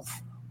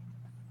wealth.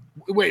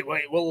 Wait.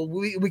 Well,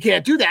 we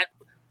can't do that.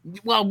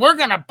 Well, we're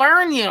going to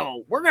burn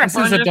you. We're going to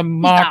burn you. This is a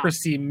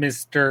democracy,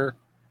 mister.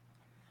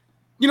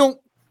 You know,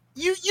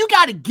 you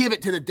got to give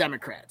it to the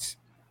Democrats.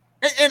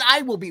 And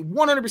I will be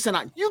 100%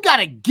 on. You got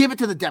to give it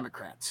to the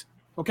Democrats.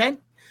 Okay?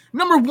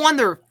 Number one,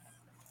 they're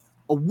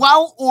a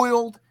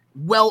well-oiled,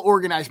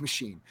 well-organized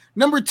machine.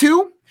 Number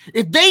two,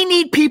 if they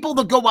need people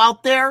to go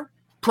out there,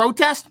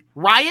 protest,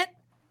 riot,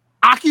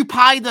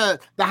 occupy the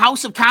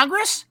House of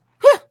Congress,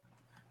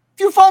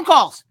 few phone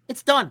calls,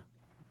 it's done.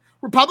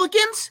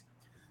 Republicans,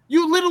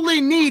 you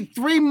literally need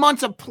 3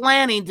 months of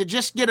planning to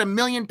just get 1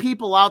 million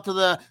people out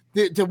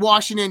to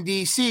Washington,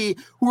 D.C.,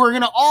 who are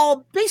going to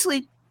all,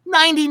 basically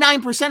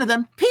 99% of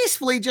them,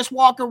 peacefully just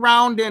walk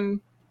around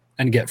and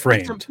get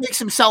framed. Make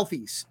some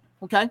selfies.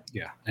 Okay?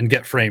 Yeah, and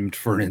get framed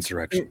for an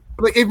insurrection.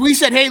 If we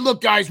said, hey,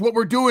 look, guys, what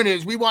we're doing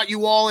is we want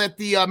you all at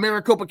the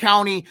Maricopa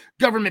County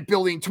government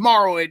building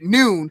tomorrow at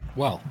noon.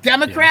 Well,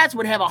 Democrats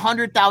would have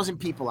 100,000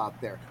 people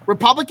out there.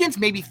 Republicans,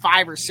 maybe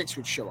 5 or 6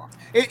 would show up.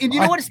 And you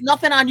know what? It's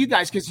nothing on you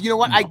guys because you know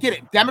what? No. I get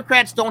it.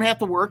 Democrats don't have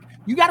to work.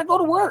 You got to go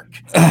to work.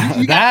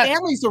 You got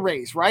families to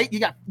raise, right?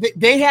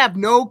 They have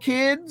no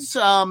kids.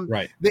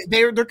 Right.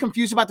 They're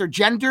confused about their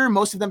gender.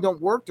 Most of them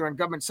don't work. They're on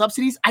government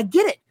subsidies. I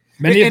get it.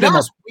 Many of them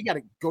we got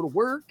to go to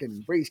work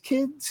and raise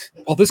kids.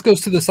 Well, this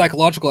goes to the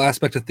psychological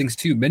aspect of things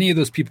too. Many of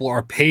those people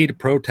are paid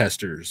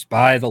protesters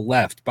by the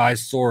left, by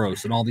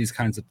Soros, and all these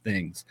kinds of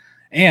things.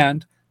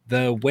 And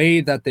the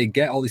way that they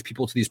get all these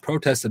people to these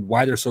protests and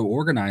why they're so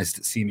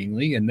organized,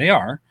 seemingly, and they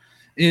are,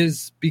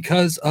 is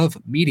because of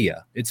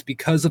media. It's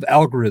because of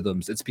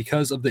algorithms. It's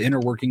because of the inner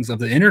workings of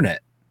the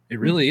internet. It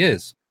really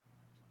is.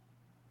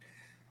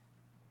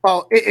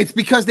 Well, it's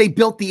because they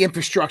built the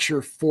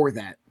infrastructure for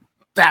that.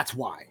 That's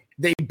why.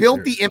 They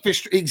built the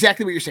infrastructure,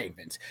 exactly what you're saying,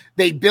 Vince.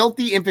 They built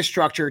the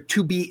infrastructure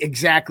to be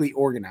exactly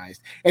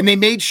organized. And they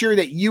made sure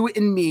that you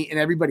and me and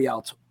everybody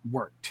else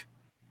worked.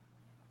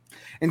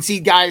 And see,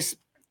 guys,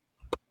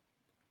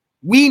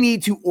 we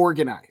need to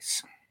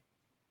organize.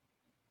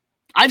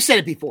 I've said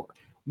it before.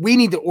 We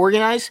need to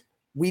organize.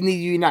 We need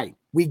to unite.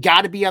 We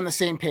got to be on the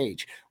same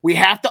page. We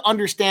have to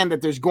understand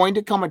that there's going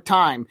to come a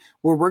time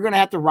where we're going to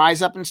have to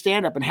rise up and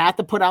stand up and have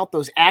to put out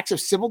those acts of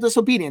civil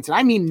disobedience. And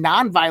I mean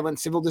nonviolent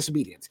civil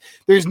disobedience.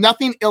 There's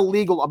nothing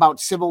illegal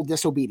about civil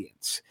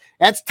disobedience.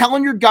 That's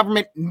telling your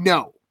government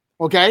no.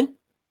 Okay?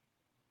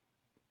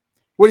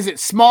 What is it?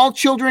 Small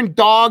children,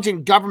 dogs,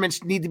 and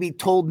governments need to be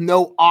told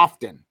no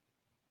often.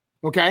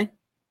 Okay?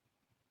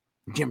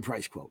 Jim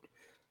Price quote.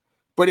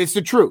 But it's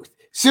the truth.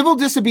 Civil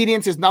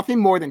disobedience is nothing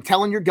more than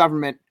telling your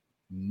government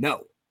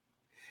no.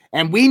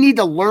 And we need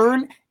to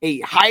learn a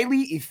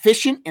highly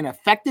efficient and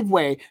effective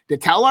way to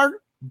tell our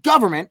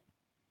government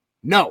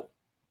no.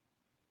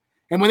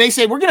 And when they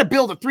say we're going to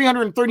build a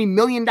 $330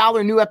 million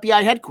new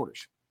FBI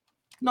headquarters,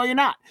 no, you're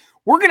not.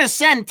 We're going to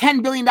send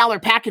 $10 billion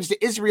package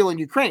to Israel and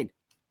Ukraine.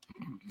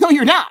 No,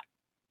 you're not.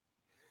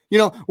 You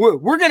know,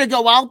 we're going to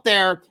go out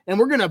there and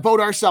we're going to vote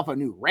ourselves a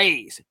new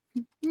raise.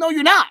 No,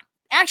 you're not.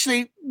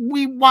 Actually,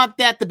 we want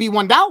that to be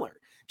 $1.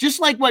 Just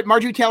like what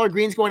Marjorie Taylor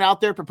Greene's going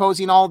out there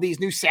proposing all these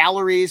new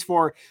salaries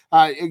for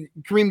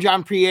Kareem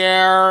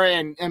Jean-Pierre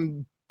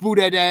and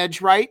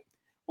Buttigieg, right?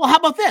 Well, how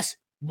about this?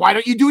 Why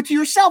don't you do it to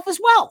yourself as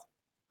well?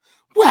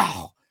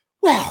 Well,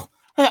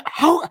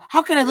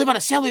 how can I live on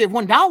a salary of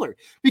 $1?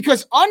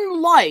 Because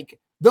unlike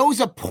those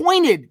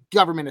appointed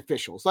government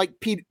officials like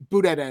Pete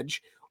Buttigieg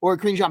or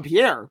Kareem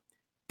Jean-Pierre,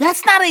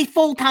 that's not a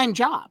full-time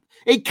job.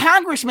 A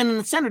congressman and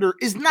a senator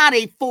is not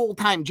a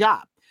full-time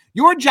job.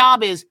 Your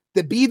job is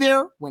to be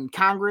there when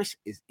Congress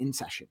is in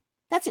session.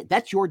 That's it.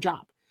 That's your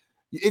job.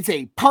 It's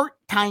a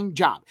part-time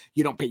job.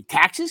 You don't pay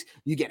taxes.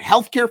 You get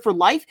health care for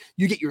life.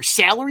 You get your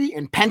salary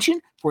and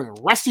pension for the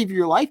rest of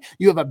your life.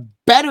 You have a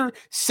better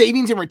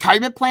savings and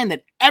retirement plan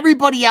than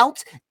everybody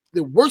else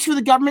that works for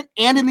the government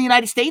and in the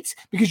United States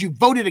because you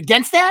voted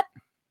against that.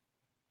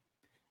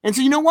 And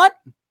so you know what?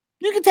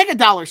 You can take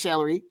 $1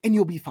 salary and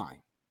you'll be fine.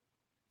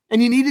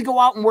 And you need to go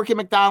out and work at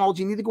McDonald's.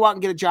 You need to go out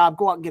and get a job.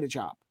 Go out and get a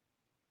job.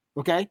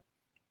 Okay?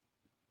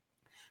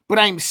 But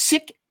I'm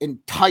sick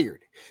and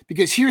tired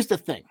because here's the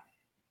thing.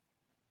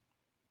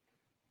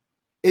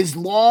 As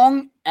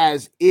long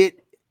as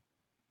it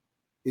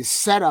is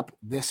set up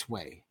this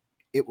way,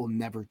 it will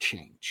never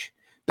change.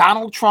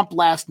 Donald Trump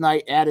last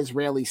night at his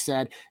rally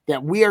said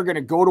that we are going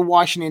to go to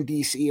Washington,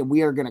 D.C., and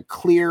we are going to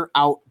clear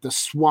out the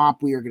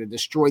swamp. We are going to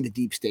destroy the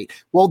deep state.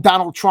 Well,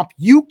 Donald Trump,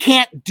 you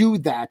can't do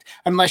that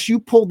unless you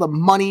pull the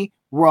money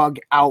rug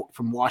out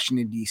from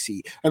Washington,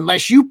 D.C.,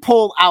 unless you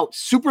pull out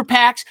super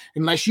PACs,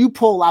 unless you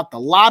pull out the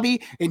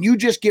lobby, and you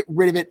just get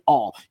rid of it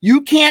all.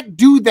 You can't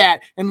do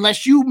that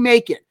unless you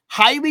make it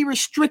highly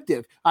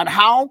restrictive on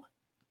how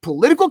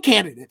political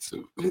candidates,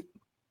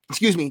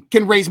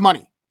 can raise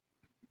money.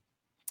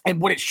 And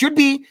what it should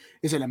be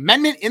is an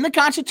amendment in the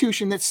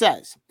Constitution that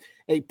says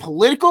a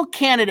political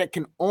candidate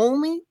can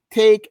only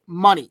take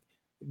money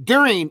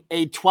during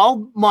a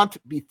 12-month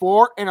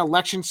before an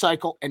election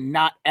cycle and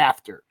not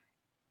after.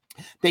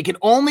 They can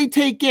only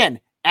take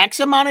in X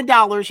amount of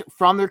dollars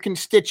from their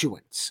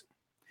constituents.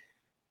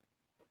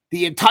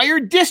 The entire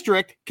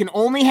district can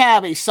only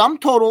have a sum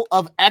total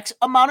of X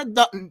amount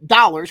of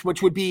dollars,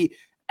 which would be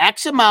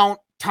X amount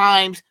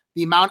times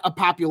the amount of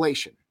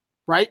population,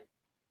 right?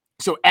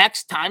 So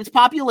X times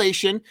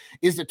population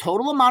is the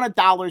total amount of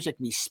dollars that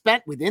can be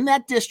spent within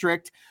that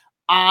district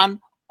on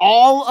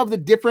all of the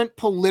different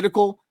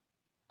political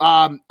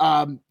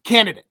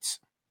candidates,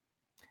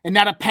 and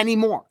not a penny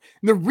more.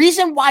 And the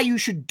reason why you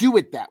should do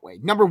it that way,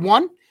 number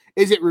one,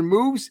 is it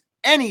removes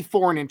any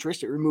foreign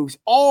interest. It removes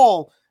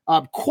all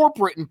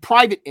corporate and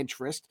private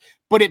interest,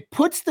 but it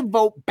puts the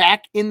vote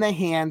back in the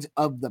hands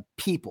of the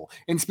people.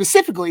 And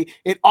specifically,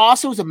 it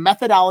also is a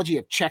methodology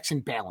of checks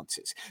and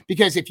balances.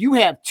 Because if you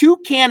have two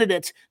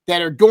candidates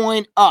that are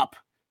going up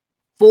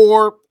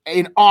for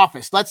an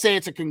office, let's say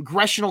it's a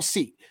congressional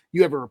seat,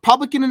 you have a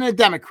Republican and a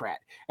Democrat,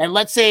 and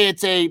let's say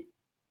it's a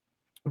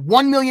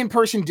 1 million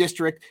person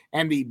district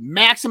and the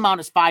max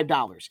amount is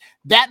 $5.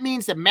 That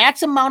means the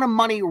max amount of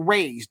money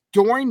raised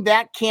during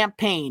that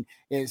campaign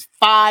is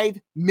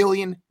 $5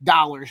 million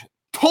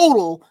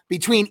total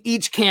between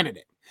each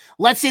candidate.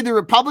 Let's say the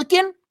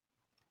Republican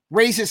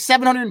raises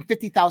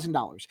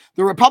 $750,000.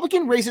 The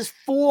Republican raises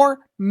 $4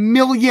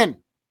 million.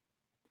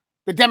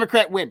 The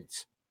Democrat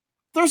wins.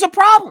 There's a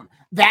problem.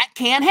 That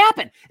can't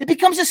happen. It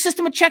becomes a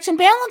system of checks and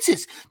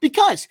balances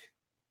because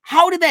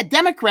how did that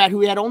Democrat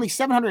who had only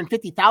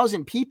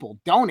 750,000 people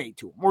donate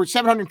to him, or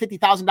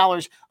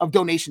 $750,000 of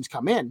donations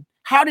come in,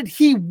 how did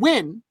he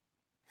win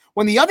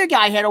when the other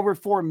guy had over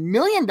 $4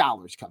 million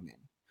come in,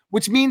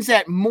 which means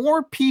that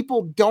more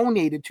people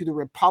donated to the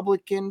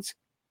Republicans'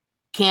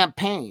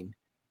 campaign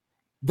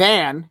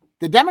than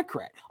the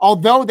Democrat?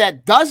 Although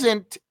that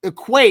doesn't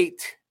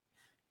equate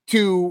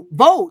to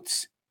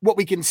votes, what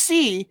we can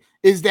see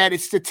is that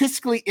it's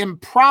statistically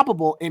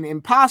improbable and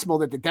impossible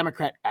that the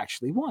Democrat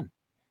actually won.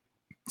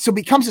 So it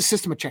becomes a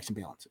system of checks and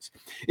balances.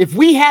 If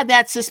we had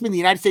that system in the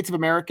United States of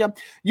America,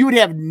 you would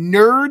have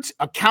nerds,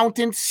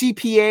 accountants,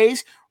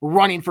 CPAs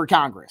running for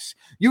Congress.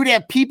 You would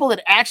have people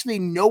that actually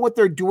know what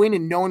they're doing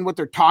and knowing what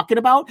they're talking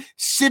about,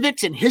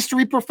 civics and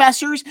history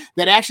professors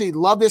that actually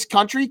love this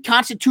country,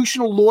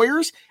 constitutional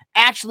lawyers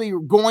actually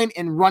going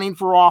and running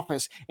for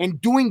office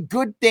and doing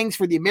good things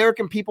for the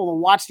American people to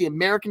watch the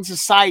American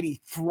society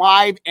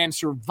thrive and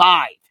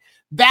survive.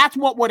 That's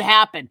what would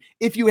happen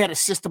if you had a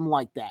system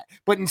like that.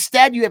 But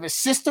instead, you have a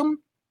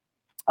system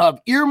of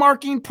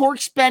earmarking,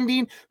 pork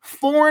spending,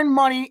 foreign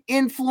money,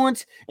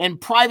 influence, and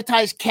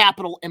privatized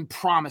capital and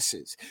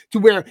promises, to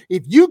where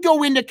if you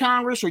go into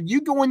Congress or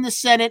you go in the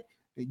Senate,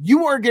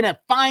 you are going to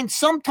find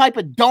some type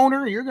of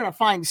donor. You're going to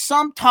find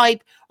some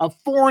type of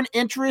foreign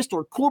interest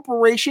or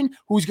corporation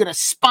who's going to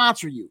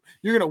sponsor you.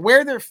 You're going to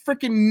wear their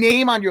freaking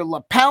name on your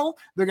lapel.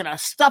 They're going to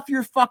stuff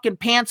your fucking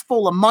pants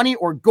full of money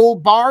or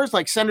gold bars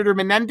like Senator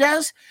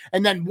Menendez.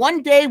 And then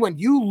one day when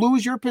you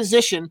lose your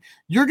position,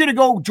 you're going to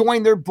go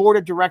join their board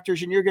of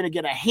directors and you're going to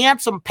get a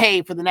handsome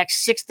pay for the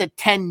next 6 to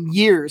 10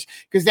 years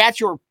because that's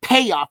your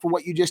payoff for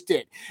what you just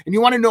did. And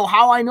you want to know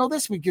how I know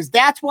this? Because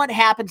that's what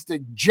happens to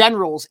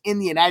generals in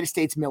the United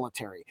States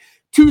military.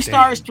 2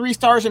 stars, 3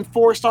 stars, and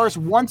 4 stars,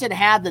 ones that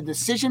have the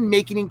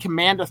decision-making and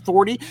command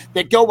authority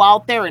that go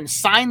out there and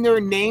sign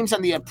their names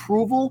on the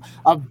approval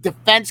of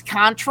defense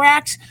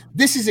contracts.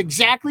 This is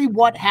exactly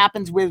what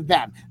happens with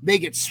them. They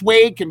get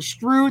swayed,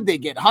 construed, they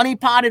get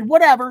honeypotted,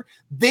 whatever.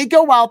 They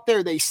go out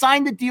there, they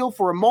sign the deal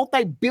for a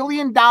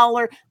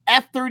multi-billion-dollar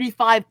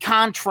F-35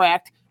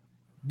 contract.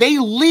 They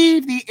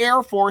leave the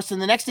Air Force, and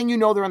the next thing you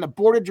know, they're on the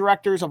board of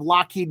directors of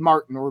Lockheed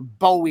Martin or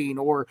Boeing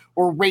or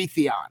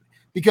Raytheon.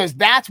 Because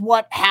that's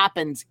what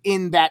happens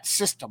in that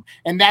system.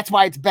 And that's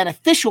why it's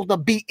beneficial to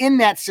be in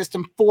that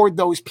system for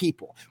those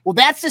people. Well,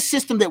 that's the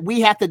system that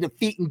we have to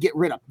defeat and get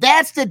rid of.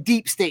 That's the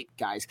deep state,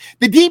 guys.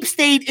 The deep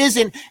state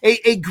isn't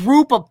a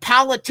group of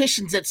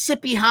politicians that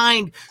sit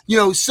behind,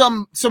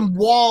 some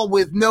wall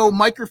with no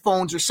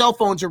microphones or cell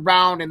phones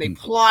around and they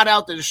plot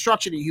out the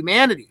destruction of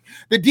humanity.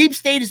 The deep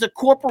state is the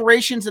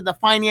corporations and the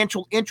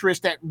financial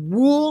interests that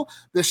rule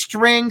the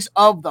strings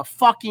of the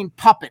fucking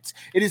puppets.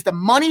 It is the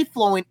money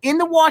flowing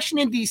into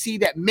Washington, D.C.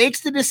 that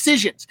makes the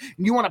decisions.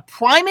 And you want a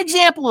prime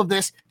example of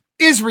this?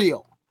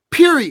 Israel.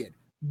 Period.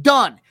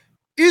 Done.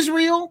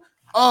 Israel,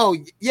 oh,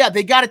 yeah,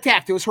 they got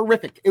attacked. It was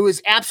horrific. It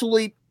was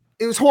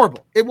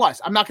horrible. It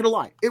was. I'm not going to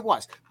lie. It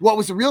was. What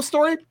was the real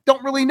story?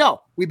 Don't really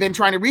know. We've been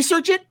trying to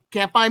research it.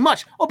 Can't find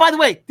much. Oh, by the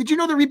way, did you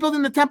know they're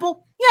rebuilding the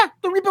temple? Yeah,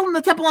 they're rebuilding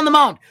the temple on the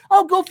mound.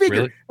 Oh, go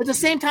figure. Really? At the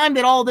same time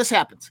that all this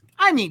happens.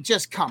 I mean,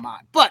 just come on.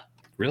 But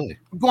really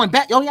going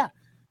back,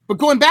 but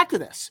going back to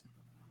this.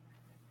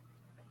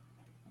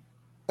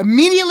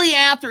 Immediately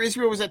after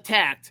Israel was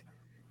attacked,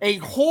 a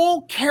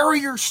whole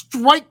carrier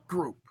strike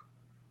group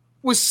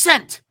was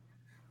sent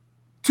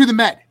to the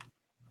Med.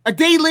 A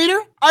day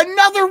later,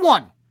 another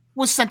one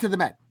was sent to the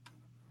Med.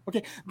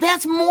 Okay,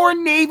 that's more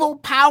naval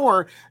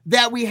power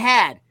that we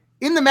had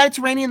in the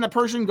Mediterranean and the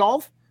Persian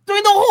Gulf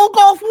during the whole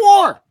Gulf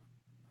War.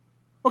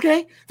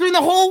 Okay, during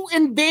the whole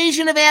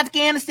invasion of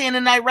Afghanistan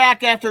and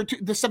Iraq after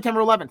the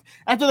September 11th,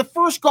 after the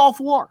first Gulf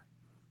War.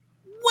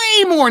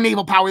 Way more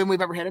naval power than we've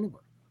ever had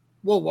anywhere.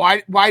 Well,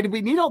 why did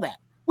we need all that?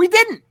 We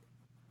didn't.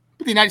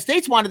 But the United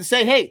States wanted to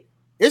say, hey,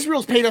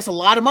 Israel's paid us a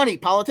lot of money,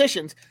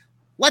 politicians.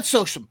 Let's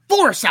show some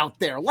force out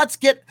there. Let's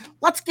get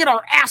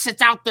our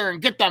assets out there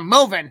and get them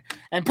moving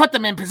and put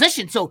them in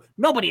position so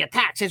nobody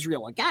attacks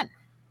Israel again.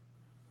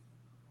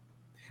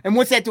 And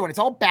what's that doing? It's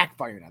all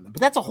backfired on them. But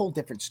that's a whole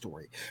different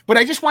story. But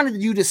I just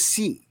wanted you to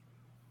see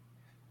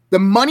the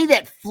money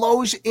that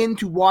flows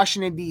into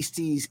Washington,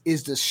 D.C.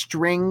 is the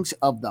strings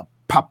of the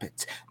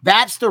puppets.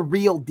 That's the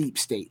real deep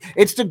state.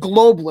 It's the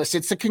globalists.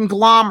 It's the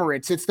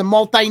conglomerates. It's the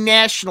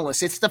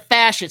multinationalists. It's the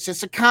fascists. It's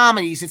the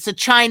communists. It's the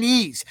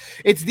Chinese.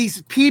 It's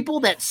these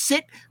people that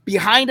sit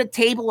behind a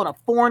table in a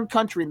foreign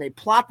country and they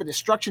plot the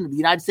destruction of the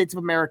United States of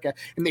America,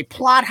 and they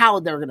plot how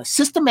they're going to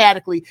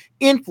systematically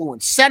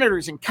influence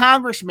senators and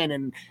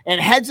congressmen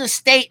and heads of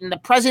state and the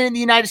president of the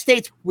United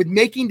States with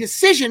making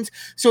decisions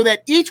so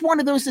that each one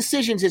of those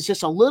decisions is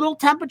just a little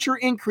temperature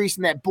increase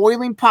in that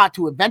boiling pot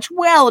to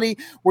eventuality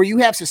where you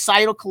have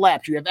societal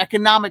collapse, you have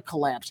economic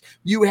collapse,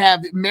 you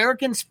have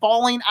Americans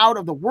falling out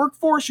of the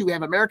workforce, you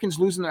have Americans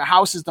losing their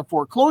houses to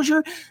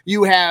foreclosure,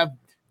 you have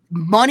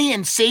money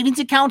and savings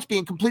accounts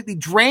being completely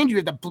drained. You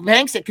have the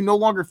banks that can no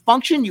longer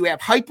function. You have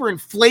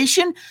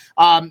hyperinflation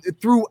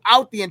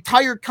throughout the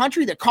entire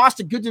country. The cost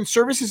of goods and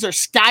services are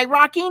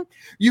skyrocketing.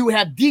 You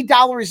have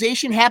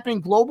de-dollarization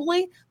happening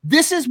globally.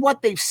 This is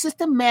what they've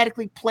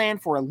systematically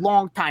planned for a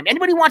long time.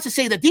 Anybody wants to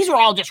say that these are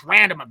all just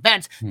random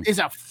events is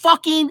a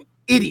fucking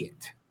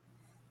idiot.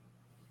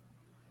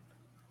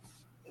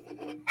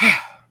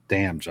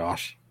 Damn,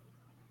 Josh.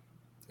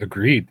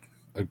 Agreed,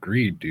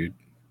 dude.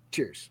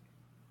 Cheers.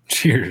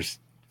 Cheers.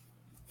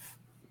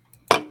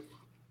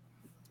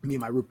 Me and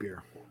my root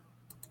beer.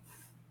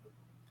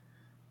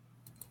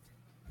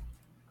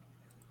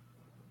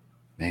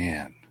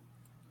 Man.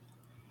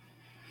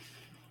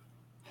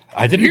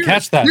 I didn't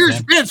catch that. Here's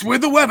Vince with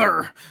the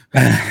weather.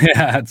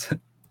 Yeah.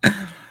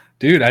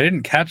 Dude, I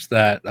didn't catch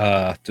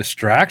that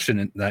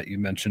distraction that you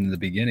mentioned in the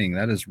beginning.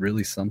 That is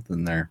really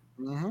something there.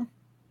 Mm-hmm.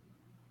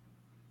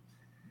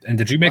 And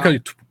did you make a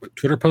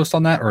Twitter post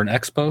on that or an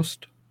X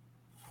post?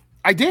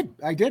 I did.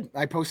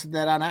 I posted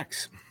that on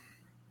X.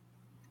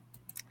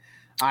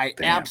 I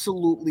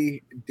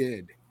absolutely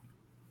did.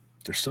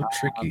 They're so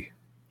tricky.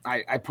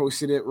 I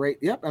posted it right.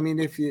 Yep. I mean,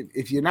 if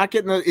you're not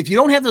getting if you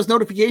don't have those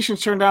notifications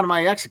turned on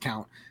my X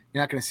account,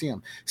 You're not going to see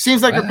them.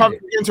 Seems like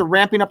Republicans are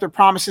ramping up their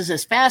promises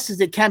as fast as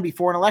they can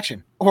before an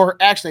election. Or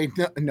actually,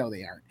 no,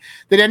 they aren't.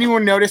 Did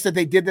anyone notice that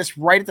they did this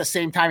right at the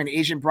same time an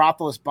Asian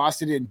brothel is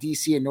busted in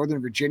D.C. and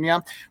Northern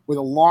Virginia with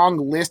a long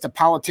list of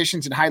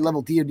politicians and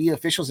high-level DOD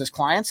officials as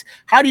clients?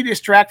 How do you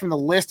distract from the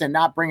list and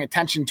not bring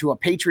attention to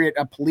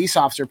a police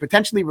officer,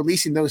 potentially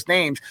releasing those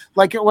names,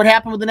 like what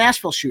happened with the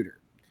Nashville shooter?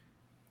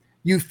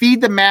 You feed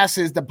the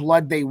masses the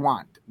blood they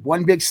want.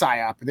 One big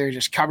psyop. They're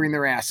just covering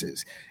their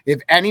asses.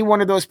 If any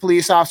one of those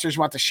police officers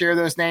want to share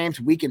those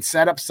names, we can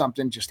set up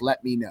something. Just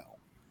let me know.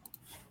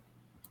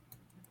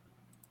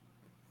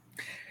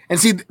 And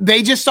see,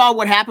 they just saw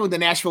what happened with the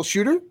Nashville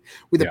shooter,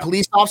 with the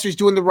police officers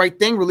doing the right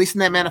thing, releasing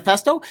that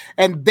manifesto,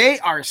 and they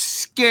are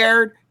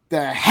scared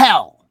the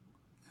hell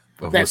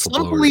that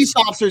some police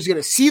officer is going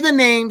to see the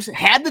names,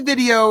 have the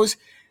videos,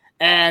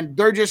 and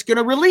they're just going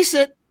to release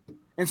it.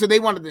 And so they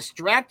want to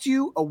distract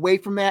you away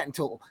from that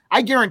until,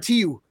 I guarantee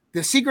you,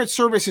 the Secret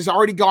Service has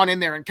already gone in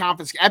there and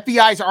confiscated.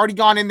 FBI has already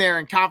gone in there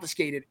and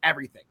confiscated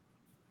everything.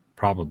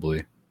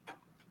 Probably.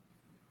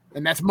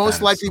 And that's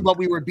most likely what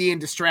we were being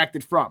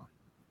distracted from.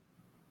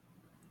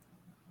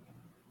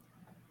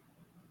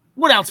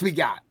 What else we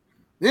got?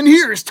 And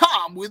here's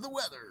Tom with the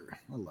weather.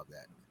 I love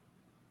that.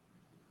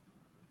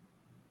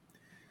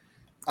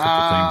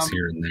 Couple things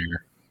here and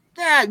there.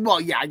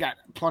 Yeah, I got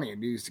plenty of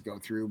news to go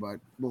through, but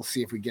we'll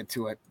see if we get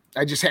to it.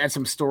 I just had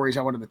some stories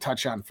I wanted to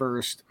touch on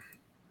first.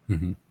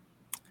 Mm-hmm.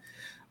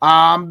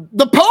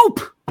 The Pope.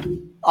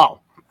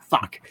 Oh,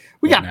 fuck.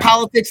 We got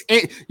politics.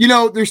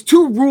 There's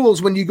 2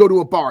 rules when you go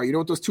to a bar. You know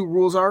what those 2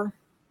 rules are?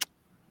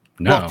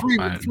 No.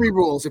 Well, 3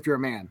 rules if you're a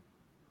man.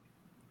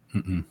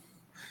 Mm-mm.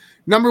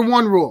 Number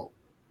 1 rule,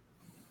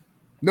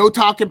 no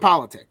talking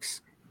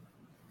politics.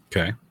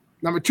 Okay.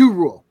 Number 2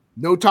 rule,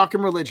 no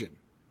talking religion.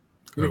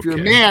 And if you're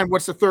a man,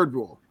 what's the 3rd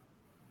rule?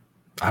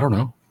 I don't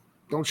know.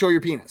 Don't show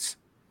your penis.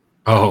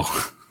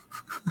 Oh.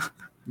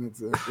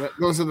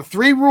 Those are the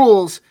 3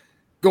 rules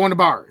going to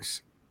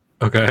bars.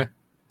 Okay.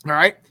 All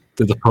right.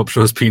 Did the Pope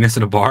show his penis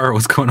in a bar?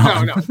 What's going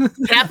on? No.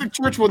 Catholic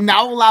Church will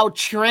now allow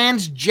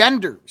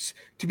transgenders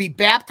to be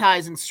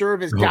baptized and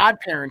serve as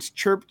godparents.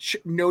 Church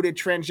noted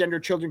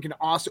transgender children can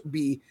also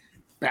be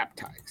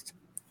baptized.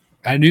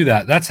 I knew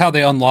that. That's how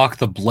they unlock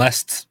the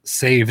blessed,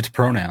 saved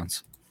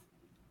pronouns.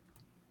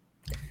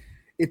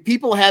 If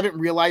people haven't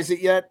realized it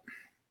yet,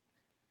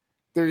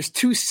 there's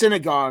 2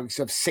 synagogues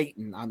of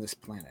Satan on this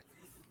planet.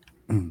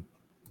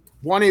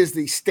 One is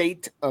the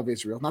state of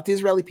Israel, not the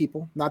Israeli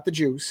people, not the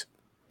Jews,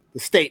 the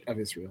state of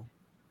Israel.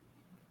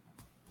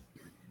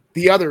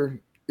 The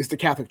other is the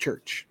Catholic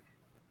Church.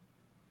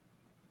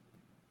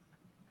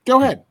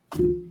 Go ahead.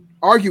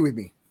 Argue with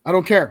me. I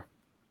don't care.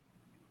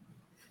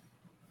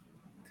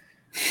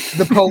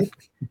 The Pope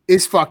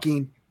is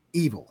fucking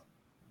evil.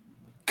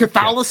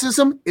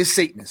 Catholicism is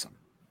Satanism.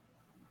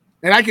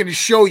 And I can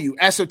show you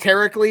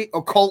esoterically,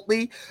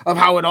 occultly, of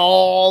how it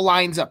all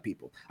lines up,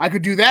 people. I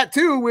could do that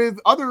too with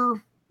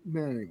other...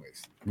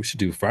 Anyways. We should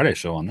do a Friday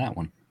show on that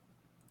one.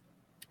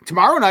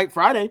 Tomorrow night,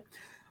 Friday,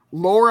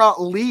 Laura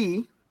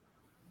Lee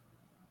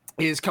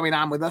is coming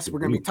on with us. We're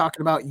going to be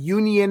talking about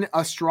Jungian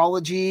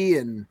astrology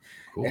and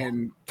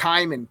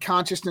time and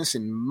consciousness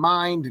and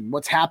mind and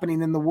what's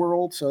happening in the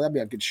world. So that'd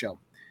be a good show.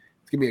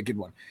 It's going to be a good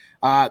one.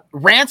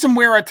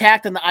 Ransomware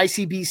attack on the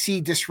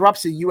ICBC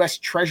disrupts the U.S.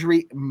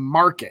 Treasury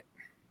market.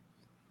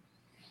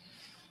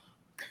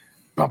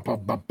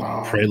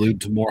 Prelude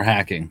to more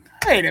hacking.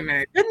 Wait a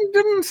minute.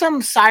 Didn't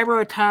some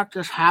cyber attack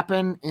just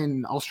happen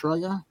in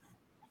Australia?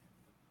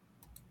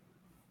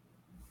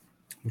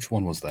 Which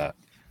one was that?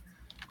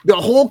 The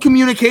whole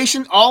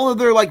communication, all of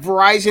their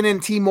Verizon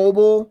and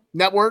T-Mobile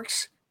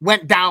networks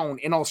went down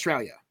in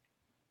Australia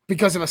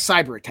because of a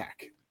cyber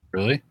attack.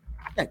 Really?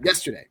 Yeah,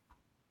 yesterday.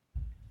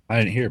 I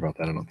didn't hear about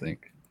that, I don't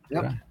think.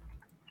 Yep.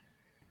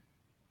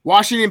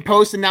 Washington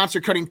Post announced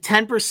they're cutting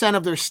 10%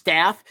 of their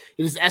staff.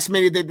 It is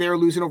estimated that they're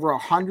losing over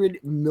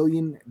 $100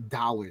 million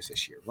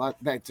this year. Well,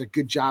 that's a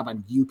good job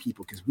on you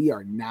people because we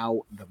are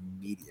now the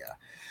media.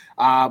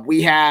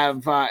 We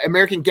have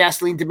American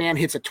gasoline demand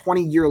hits a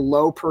 20-year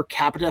low per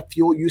capita.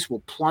 Fuel use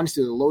will plunge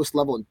to the lowest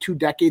level in 2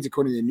 decades,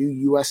 according to the new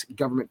U.S.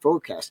 government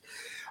forecast.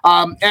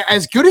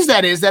 As good as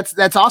that is,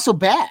 that's also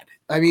bad.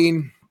 I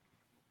mean,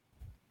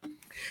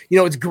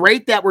 it's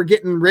great that we're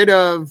getting rid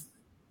of,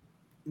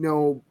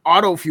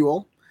 auto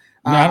fuel.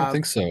 No, I don't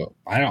think so.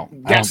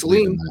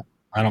 Gasoline.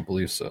 I don't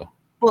believe so.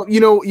 Well, you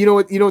know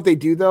what they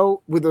do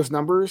though with those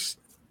numbers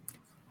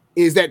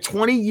is that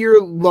 20-year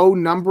low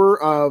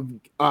number of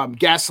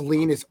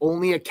gasoline is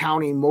only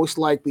accounting most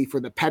likely for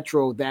the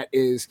petrol that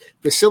is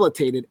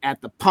facilitated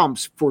at the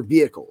pumps for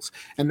vehicles.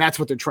 And that's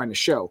what they're trying to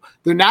show.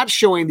 They're not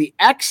showing the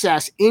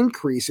excess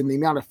increase in the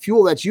amount of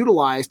fuel that's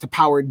utilized to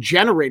power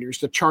generators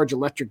to charge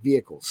electric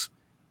vehicles.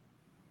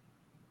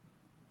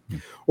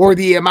 Or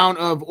the amount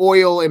of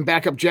oil and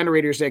backup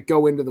generators that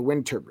go into the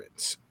wind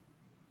turbines.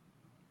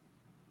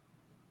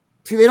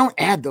 See, they don't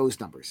add those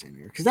numbers in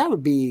here because that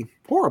would be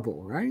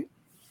horrible, right?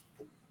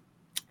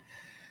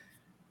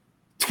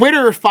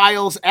 Twitter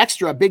files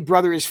extra. Big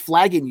Brother is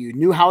flagging you.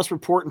 New House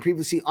report and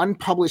previously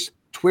unpublished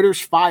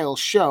Twitter's files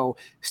show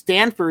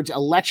Stanford's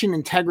election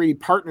integrity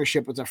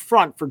partnership was a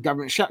front for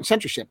government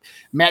censorship.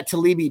 Matt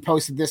Taibbi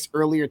posted this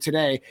earlier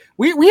today.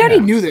 We already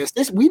knew this.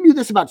 We knew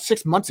this about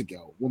 6 months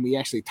ago when we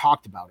actually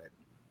talked about it.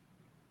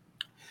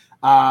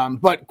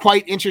 But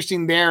quite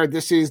interesting there.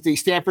 This is the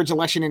Stanford's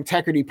election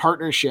integrity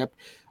partnership.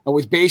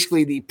 Was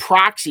basically the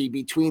proxy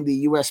between the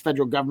U.S.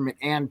 federal government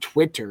and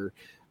Twitter.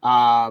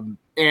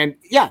 And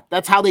yeah,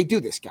 that's how they do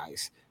this,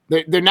 guys.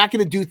 They're not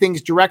going to do things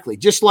directly.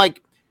 Just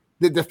like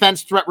the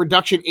Defense Threat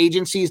Reduction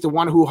Agency is the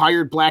one who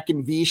hired Black &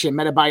 Veatch and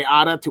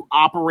Metabiota to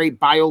operate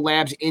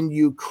biolabs in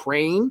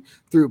Ukraine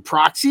through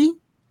proxy.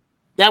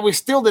 That was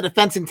still the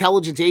Defense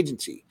Intelligence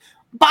Agency.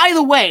 By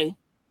the way,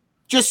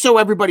 just so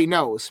everybody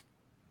knows,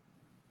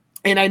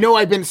 and I know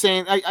I've been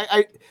saying,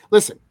 I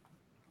listen,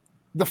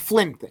 the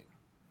Flynn thing,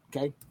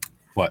 okay?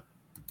 What?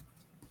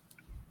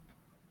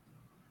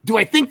 Do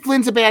I think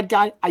Flynn's a bad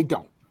guy? I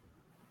don't.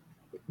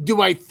 Do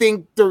I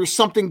think there's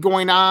something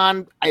going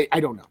on?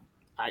 I don't know.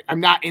 I'm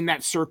not in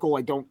that circle.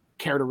 I don't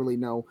care to really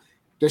know.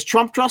 Does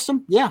Trump trust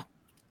him? Yeah.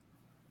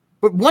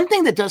 But one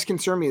thing that does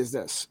concern me is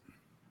this.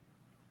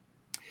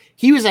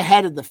 He was the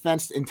head of the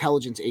Defense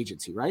Intelligence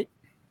Agency, right?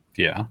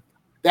 Yeah.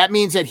 That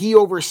means that he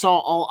oversaw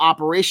all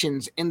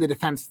operations in the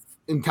Defense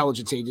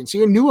Intelligence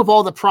Agency and knew of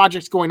all the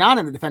projects going on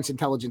in the Defense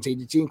Intelligence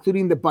Agency,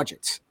 including the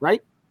budgets,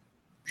 right?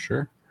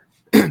 Sure.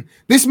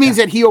 This means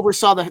that he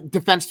oversaw the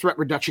Defense Threat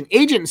Reduction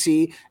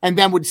Agency and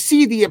then would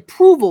see the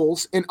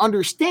approvals and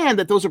understand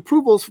that those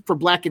approvals for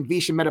Black &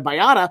 Veatch and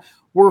Metabiota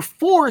were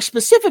for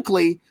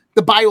specifically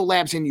the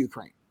biolabs in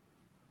Ukraine.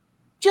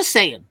 Just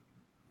saying.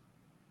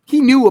 He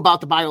knew about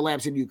the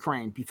biolabs in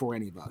Ukraine before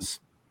any of us.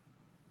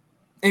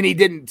 And he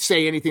didn't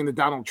say anything to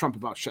Donald Trump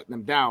about shutting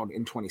them down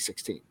in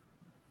 2016.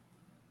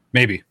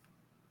 Maybe.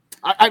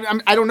 I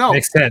don't know.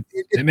 Makes sense.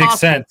 It makes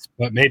sense,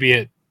 but maybe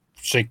it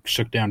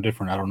shook down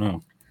different. I don't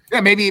know. Yeah,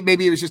 maybe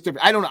it was just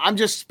different. I don't know. I'm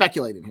just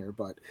speculating here,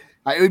 but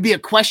it would be a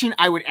question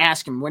I would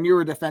ask him when you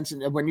were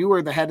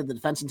the head of the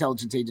Defense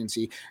Intelligence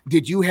Agency.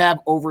 Did you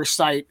have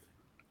oversight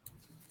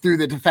through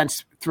the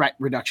Defense Threat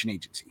Reduction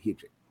Agency? He'd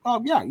say,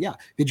 oh yeah.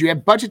 Did you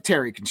have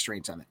budgetary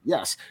constraints on it?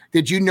 Yes.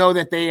 Did you know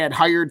that they had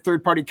hired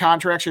third-party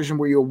contractors, and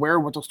were you aware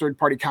of what those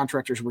third-party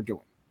contractors were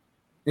doing?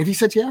 And if he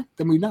said yeah,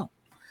 then we know.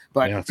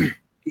 But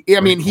yeah,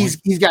 I mean, he's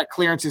got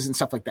clearances and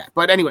stuff like that.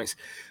 But anyways,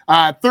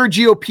 third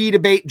GOP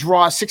debate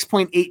draws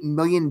 6.8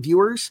 million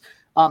viewers.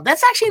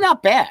 That's actually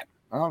not bad.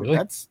 Really?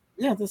 That's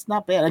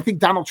not bad. I think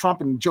Donald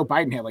Trump and Joe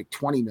Biden had like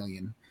 20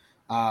 million.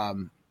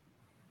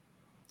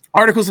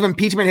 Articles of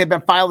impeachment had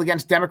been filed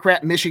against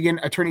Democrat Michigan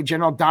Attorney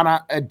General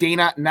Dana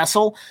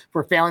Nessel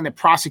for failing to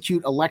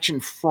prosecute election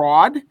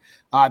fraud.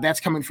 That's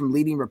coming from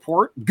Leading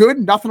Report. Good.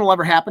 Nothing will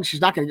ever happen. She's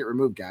not going to get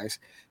removed, guys.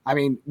 I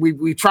mean,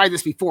 we tried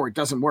this before. It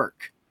doesn't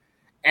work.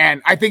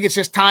 And I think it's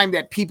just time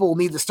that people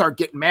need to start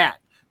getting mad.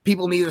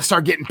 People need to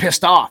start getting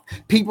pissed off.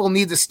 People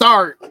need to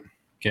start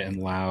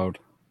getting loud.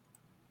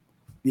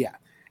 Yeah.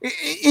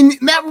 And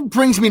that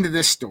brings me to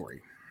this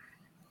story.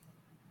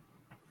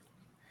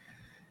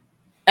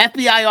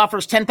 FBI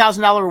offers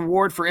 $10,000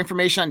 reward for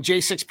information on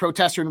J6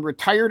 protester and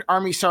retired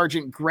Army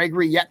Sergeant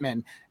Gregory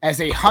Yetman as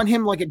they hunt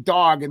him like a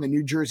dog in the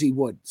New Jersey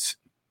woods.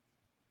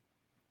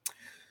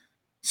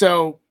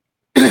 So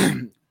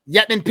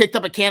Yetman picked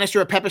up a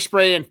canister of pepper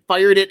spray and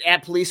fired it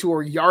at police who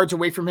were yards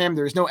away from him.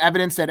 There is no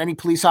evidence that any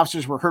police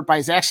officers were hurt by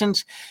his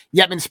actions.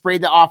 Yetman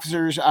sprayed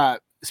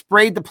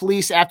the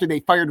police after they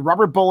fired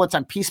rubber bullets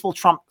on peaceful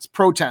Trump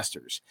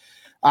protesters.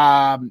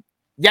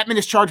 Yetman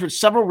is charged with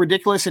several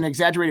ridiculous and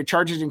exaggerated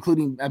charges,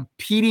 including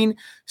impeding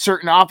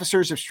certain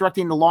officers,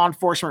 obstructing the law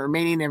enforcement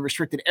remaining in a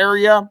restricted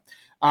area,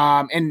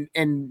 and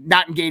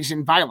not engaged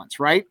in violence,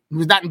 right? He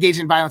was not engaged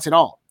in violence at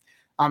all.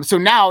 So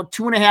now,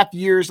 2.5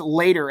 years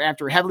later,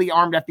 after heavily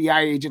armed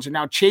FBI agents are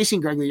now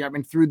chasing Gregory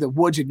Yetman through the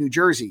woods of New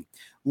Jersey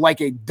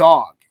like a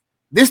dog.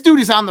 This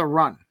dude is on the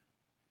run,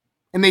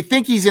 and they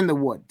think he's in the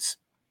woods.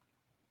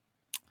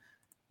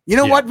 You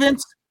know what,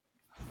 Vince?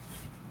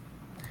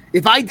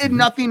 If I did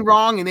nothing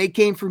wrong and they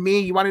came for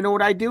me, you want to know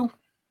what I'd do?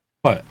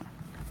 What?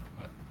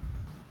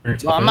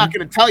 Well, I'm not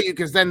going to tell you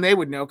because then they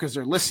would know because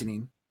they're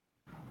listening.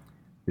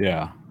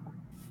 Yeah.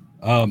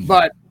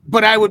 But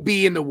I would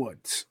be in the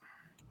woods.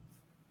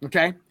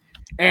 Okay.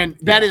 And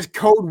that is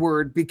code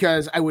word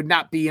because I would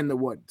not be in the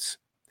woods,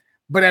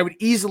 but I would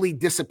easily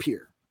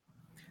disappear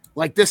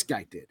like this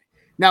guy did.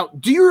 Now,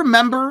 do you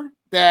remember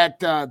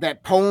that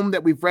poem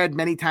that we've read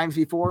many times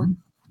before?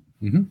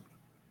 Mm-hmm.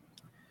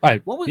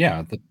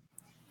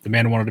 The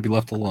man wanted to be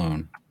left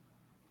alone.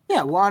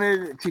 Yeah.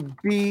 Wanted to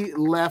be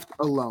left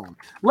alone.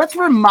 Let's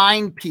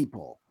remind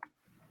people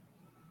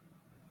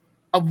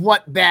of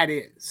what that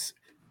is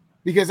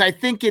because I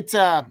think it's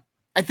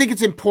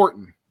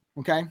important.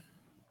 Okay.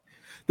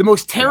 The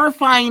most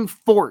terrifying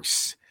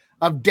force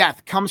of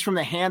death comes from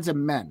the hands of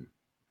men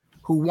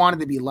who wanted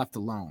to be left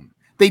alone.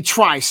 They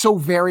try so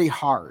very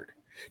hard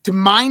to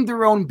mind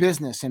their own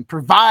business and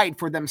provide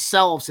for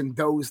themselves and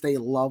those they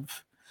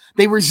love.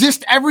 They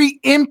resist every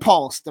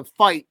impulse to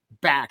fight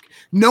back,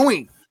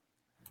 knowing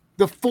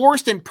the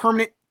forced and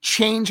permanent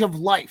change of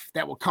life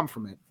that will come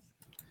from it.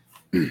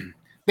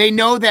 They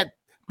know that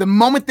the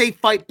moment they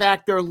fight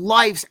back, their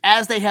lives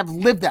as they have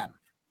lived them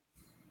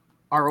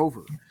are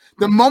over.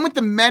 The moment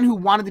the men who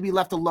wanted to be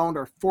left alone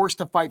are forced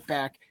to fight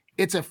back,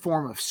 it's a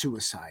form of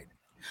suicide.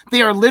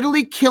 They are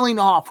literally killing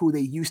off who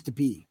they used to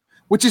be,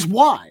 which is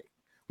why,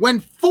 when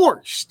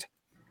forced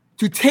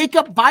to take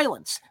up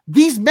violence,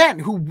 these men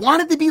who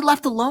wanted to be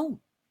left alone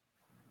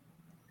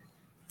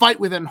fight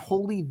with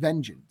unholy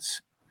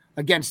vengeance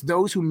against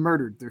those who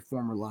murdered their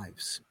former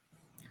lives.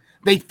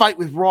 They fight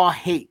with raw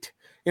hate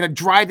in a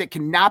drive that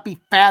cannot be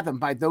fathomed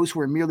by those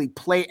who are merely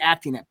play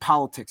acting at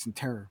politics and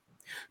terror.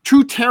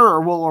 True terror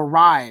will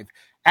arrive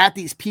at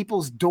these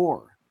people's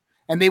door,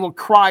 and they will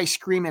cry,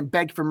 scream, and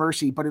beg for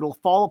mercy, but it'll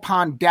fall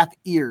upon deaf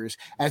ears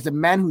as the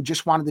men who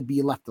just wanted to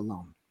be left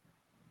alone.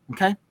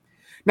 Okay?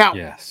 Now,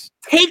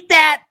 take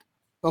that,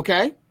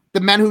 okay? The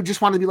men who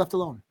just wanted to be left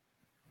alone.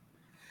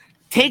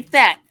 Take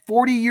that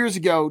 40 years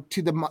ago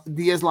to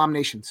the Islam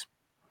nations.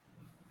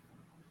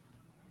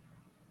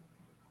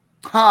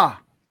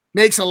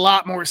 Makes a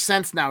lot more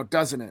sense now,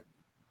 doesn't it?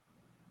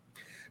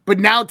 But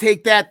now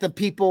take that, the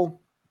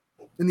people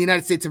in the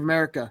United States of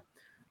America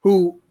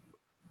who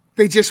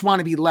they just want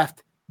to be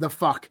left the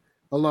fuck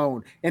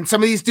alone. And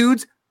some of these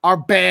dudes are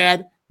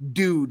bad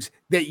dudes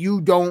that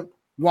you don't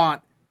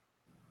want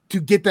to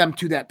get them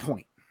to that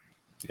point.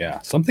 Yeah.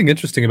 Something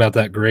interesting about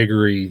that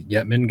Gregory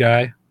Yetman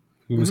guy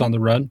who was on the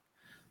run.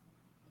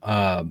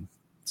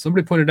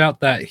 Somebody pointed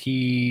out that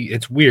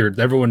it's weird.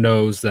 Everyone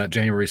knows that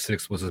January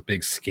 6th was a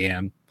big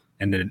scam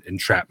and an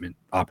entrapment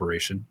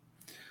operation.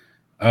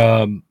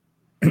 And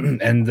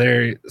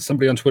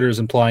somebody on Twitter is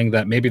implying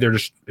that maybe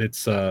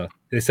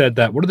they said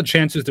that what are the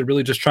chances they're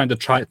really just trying to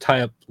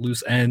tie up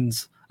loose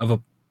ends of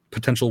a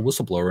potential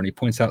whistleblower? And he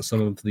points out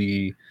some of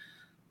the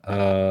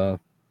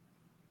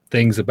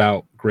things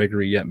about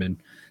Gregory Yetman.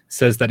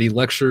 Says that he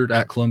lectured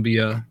at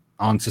Columbia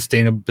on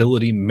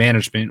sustainability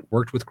management,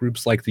 worked with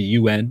groups like the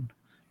UN,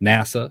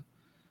 NASA,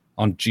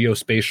 on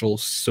geospatial,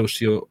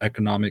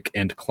 socioeconomic,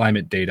 and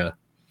climate data.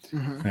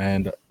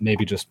 And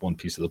maybe just one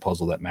piece of the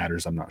puzzle that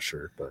matters, I'm not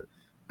sure, but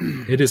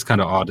it is kind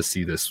of odd to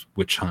see this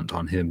witch hunt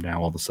on him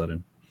now all of a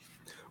sudden.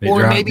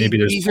 Maybe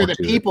these are the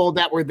people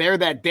that were there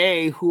that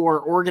day who are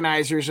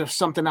organizers of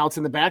something else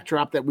in the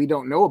backdrop that we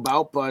don't know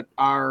about, but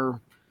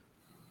are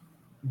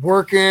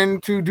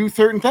working to do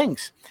certain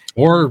things.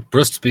 Or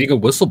just being a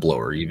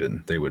whistleblower,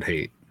 even, they would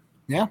hate.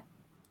 Yeah.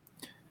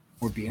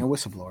 Or being a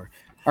whistleblower.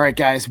 All right,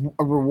 guys,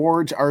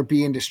 rewards are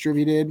being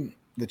distributed.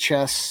 The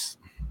chess.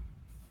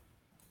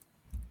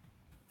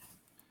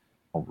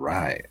 All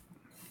right.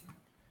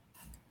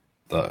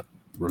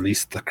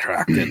 Release the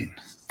Kraken.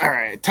 All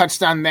right.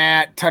 Touched on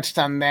that.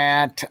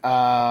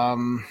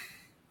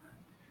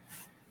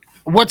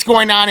 What's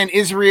going on in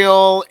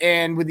Israel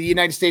and with the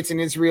United States and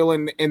Israel,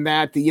 and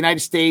that the United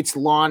States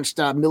launched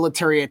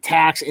military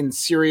attacks in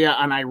Syria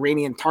on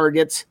Iranian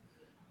targets.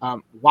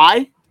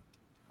 Why?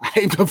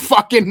 I don't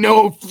fucking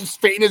know.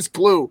 Faintest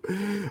clue.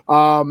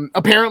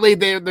 Apparently,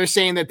 they're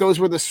saying that those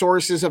were the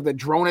sources of the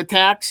drone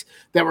attacks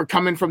that were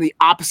coming from the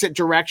opposite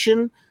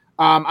direction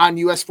on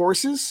U.S.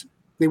 forces.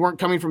 They weren't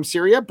coming from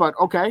Syria, but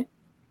okay,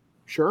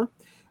 sure.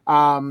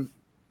 And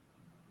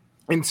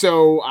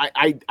so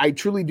I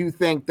truly do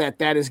think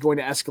that is going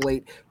to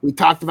escalate. We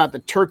talked about the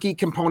Turkey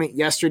component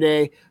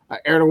yesterday,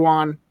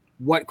 Erdogan,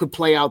 what could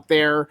play out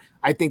there.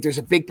 I think there's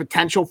a big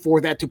potential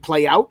for that to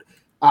play out,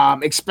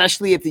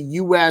 especially if the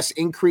U.S.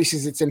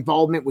 increases its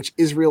involvement, which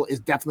Israel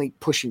is definitely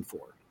pushing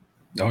for.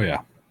 Oh,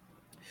 yeah.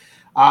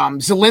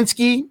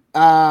 Zelensky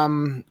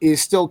is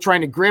still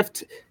trying to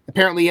grift.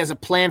 Apparently he has a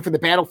plan for the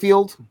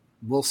battlefield.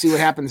 We'll see what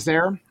happens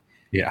there.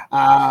 Yeah.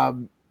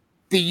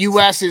 The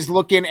U.S. is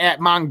looking at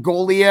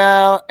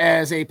Mongolia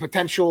as a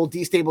potential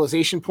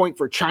destabilization point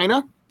for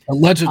China.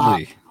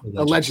 Allegedly,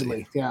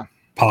 yeah.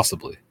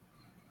 Possibly.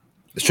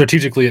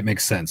 Strategically, it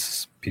makes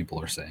sense, people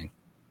are saying.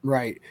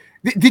 Right.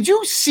 Did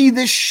you see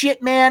this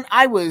shit, man?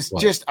 I was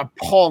just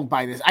appalled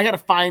by this. I got to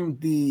find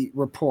the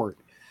report.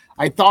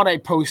 I thought I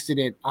posted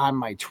it on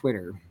my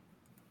Twitter.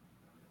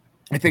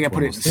 I think I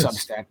put it in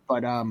Substack,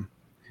 but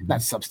not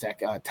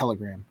Substack,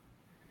 Telegram.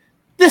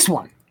 This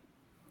one.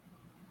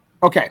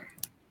 Okay.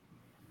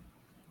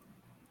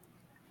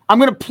 I'm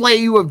going to play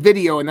you a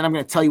video, and then I'm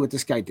going to tell you what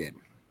this guy did.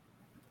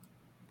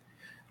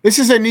 This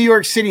is a New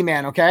York City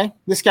man, okay?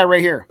 This guy right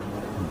here.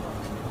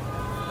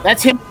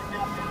 That's him.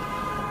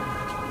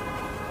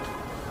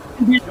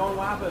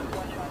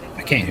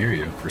 I can't hear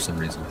you for some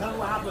reason.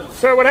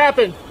 Sir, what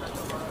happened?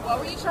 What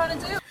were you trying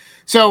to do?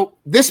 So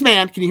this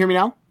man, can you hear me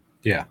now?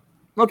 Yeah.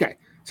 Okay.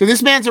 So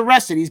this man's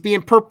arrested. He's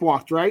being perp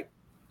walked, right?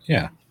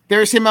 Yeah.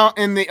 There's him out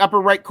in the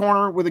upper right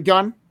corner with a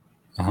gun.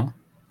 Uh-huh.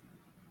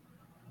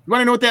 You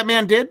want to know what that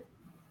man did?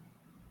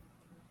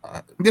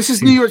 This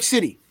is New York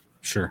City.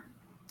 Sure.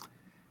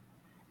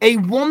 A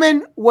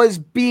woman was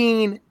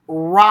being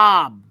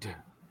robbed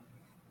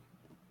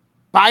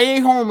by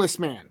a homeless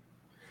man.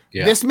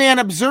 Yeah. This man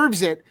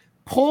observes it,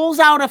 pulls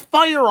out a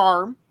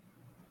firearm,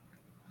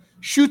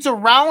 shoots a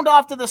round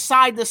off to the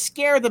side to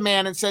scare the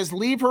man and says,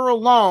 leave her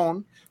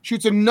alone,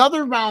 shoots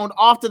another round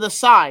off to the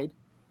side.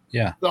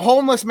 Yeah. The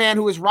homeless man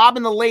who was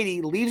robbing the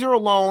lady leaves her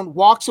alone,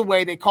 walks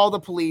away. They call the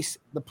police.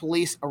 The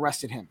police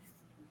arrested him.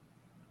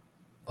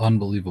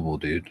 Unbelievable,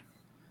 dude.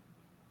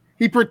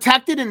 He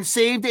protected and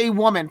saved a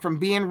woman from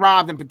being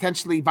robbed and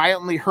potentially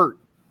violently hurt.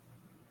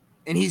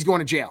 And he's going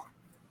to jail.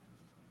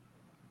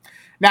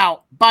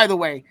 Now, by the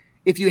way,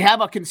 if you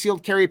have a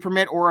concealed carry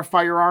permit or a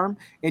firearm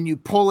and you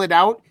pull it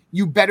out,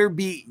 you better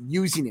be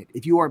using it.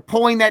 If you are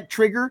pulling that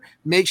trigger,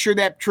 make sure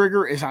that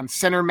trigger is on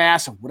center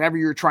mass of whatever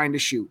you're trying to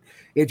shoot.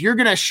 If you're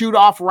going to shoot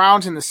off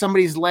rounds into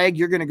somebody's leg,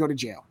 you're going to go to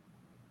jail.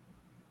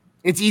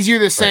 It's easier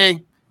to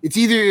say,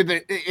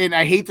 and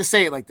I hate to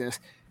say it like this,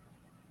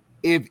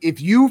 if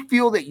you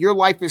feel that your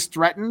life is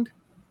threatened,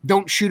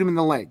 don't shoot him in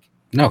the leg.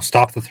 No,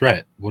 stop the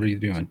threat. What are you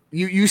doing?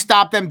 You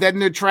stop them dead in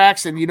their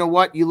tracks, and you know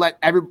what?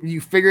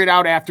 You figure it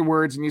out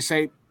afterwards, and you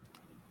say,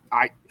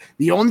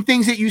 the only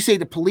things that you say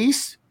to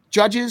police,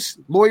 judges,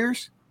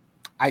 lawyers,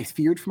 I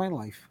feared for my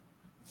life.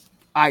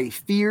 I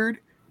feared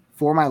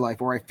for my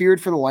life, or I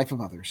feared for the life of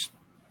others.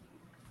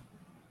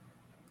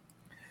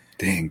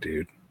 Dang,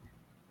 dude.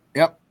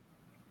 Yep.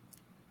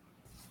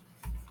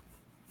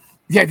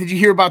 Yeah, did you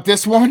hear about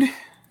this one?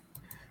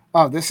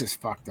 Oh, this is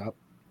fucked up.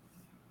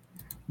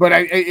 But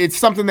it's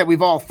something that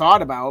we've all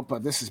thought about,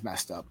 but this is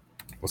messed up.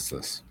 What's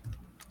this?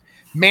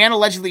 Man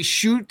allegedly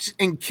shoots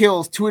and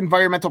kills 2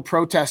 environmental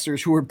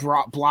protesters who were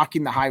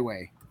blocking the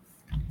highway.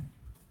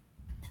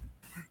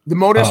 The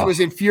motorist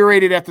was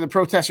infuriated after the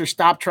protesters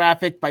stopped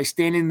traffic by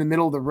standing in the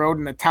middle of the road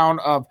in the town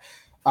of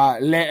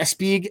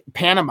L'Espigue,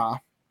 Panama.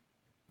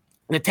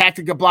 The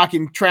tactic of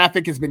blocking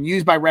traffic has been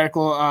used by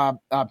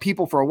radical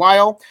people for a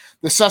while.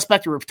 The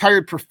suspect, a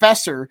retired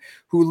professor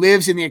who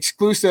lives in the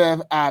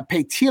exclusive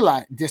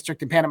Paitilla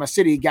district in Panama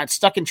City, got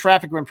stuck in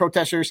traffic when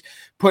protesters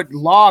put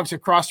logs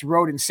across the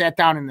road and sat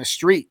down in the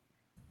street.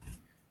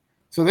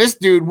 So this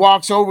dude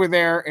walks over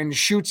there and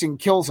shoots and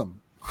kills him.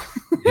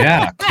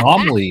 Yeah,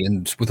 calmly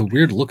and with a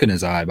weird look in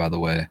his eye, by the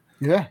way.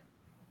 Yeah.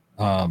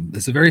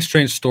 It's a very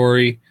strange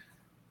story.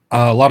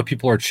 A lot of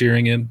people are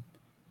cheering him.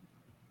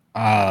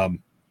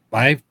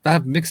 I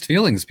have mixed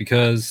feelings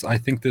because I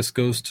think this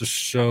goes to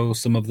show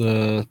some of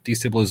the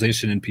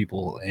destabilization in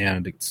people,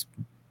 and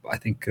I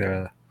think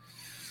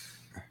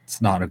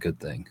it's not a good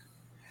thing.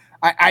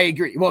 I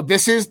agree. Well,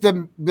 this is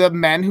the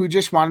men who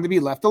just wanted to be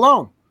left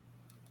alone.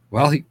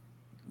 Well, he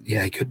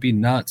could be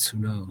nuts. Who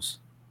knows?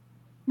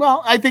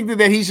 Well, I think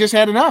that he's just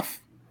had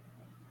enough.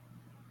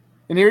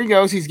 And here he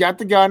goes. He's got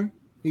the gun.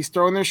 He's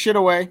throwing their shit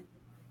away.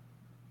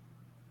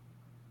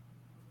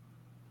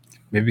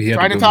 Maybe he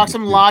trying to talk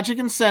some logic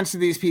and sense to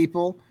these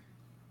people,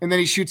 and then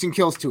he shoots and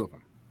kills 2 of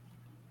them.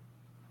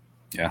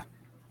 Yeah.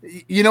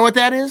 You know what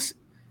that is?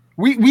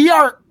 We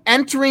are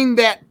entering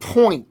that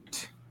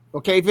point,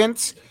 okay,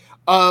 Vince,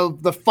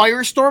 of the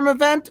Firestorm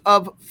event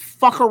of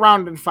fuck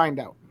around and find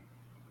out.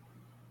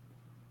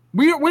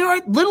 We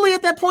are literally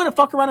at that point of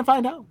fuck around and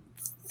find out.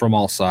 From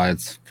all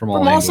sides. From all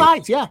angles.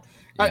 Sides, yeah.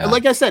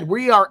 Like I said,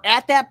 we are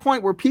at that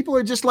point where people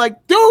are just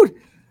like, dude,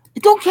 I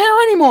don't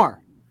care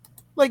anymore.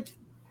 Like,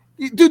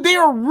 dude, they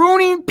are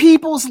ruining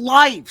people's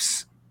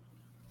lives.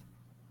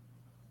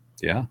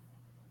 Yeah.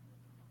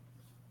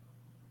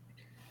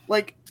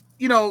 Like,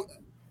 you know,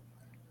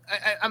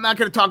 I'm not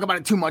going to talk about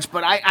it too much,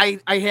 but I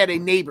had a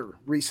neighbor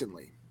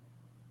recently.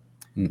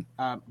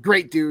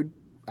 Great dude.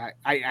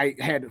 I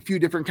had a few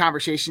different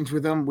conversations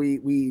with him.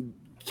 We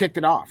kicked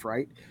it off,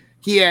 right?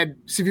 He had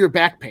severe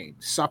back pain,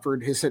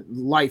 suffered his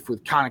life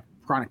with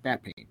chronic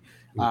back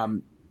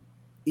pain.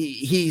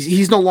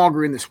 He's no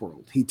longer in this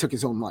world. He took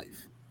his own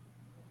life.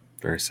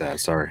 Very sad.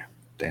 Sorry.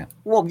 Damn.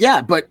 Well,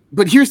 yeah, but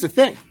here's the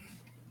thing.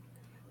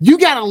 You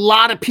got a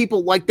lot of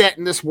people like that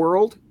in this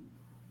world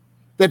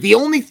that the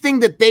only thing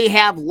that they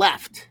have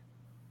left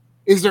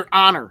is their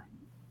honor,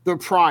 their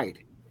pride.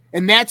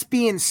 And that's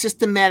being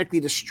systematically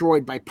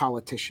destroyed by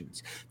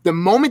politicians. The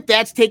moment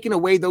that's taken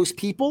away, those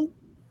people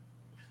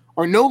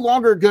are no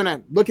longer going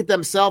to look at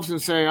themselves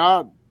and say,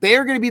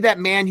 they're going to be that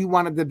man who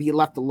wanted to be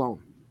left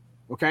alone.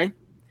 Okay?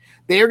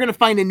 They are going to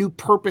find a new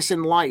purpose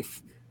in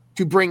life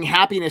to bring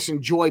happiness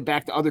and joy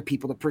back to other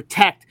people, to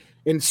protect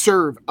and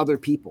serve other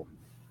people.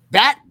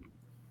 That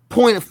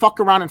point of fuck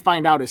around and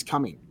find out is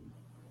coming.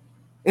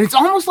 And it's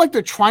almost like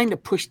they're trying to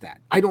push that.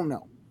 I don't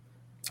know.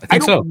 I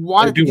don't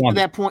want it to get to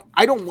that point.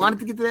 I don't want it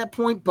to get to that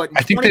point, but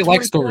I think they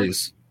like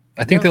stories.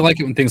 I think they like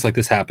it when things like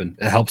this happen.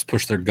 It helps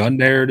push their gun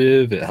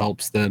narrative. It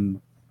helps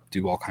them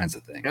do all kinds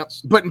of things. Yep.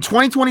 But in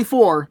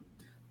 2024,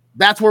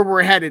 that's where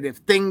we're headed if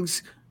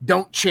things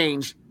don't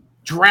change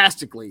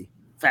drastically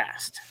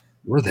fast.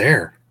 We're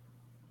there.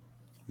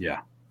 Yeah.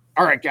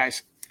 All right,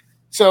 guys.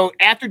 So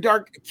After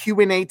Dark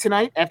Q&A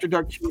tonight, After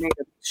Dark Q&A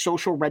at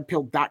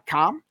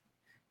socialredpill.com.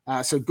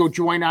 So go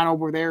join on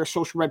over there,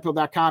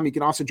 socialredpill.com. You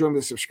can also join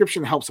with a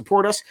subscription to help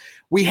support us.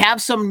 We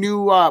have some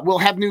new, we'll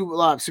have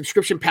new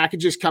subscription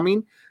packages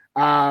coming.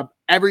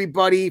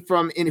 Everybody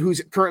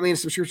who's currently in a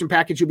subscription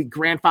package will be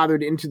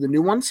grandfathered into the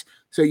new ones.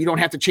 So you don't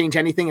have to change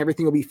anything.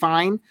 Everything will be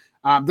fine.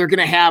 They're going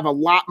to have a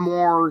lot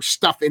more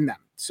stuff in them.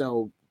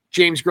 So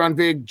James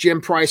Grunvig,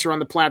 Jim Price are on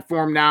the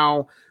platform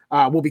now.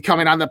 will be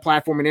coming on the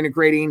platform and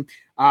integrating.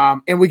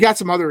 And we got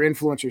some other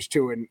influencers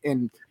too.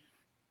 And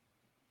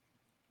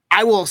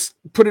I will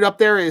put it up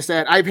there is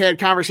that I've had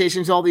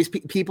conversations with all these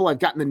people. I've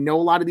gotten to know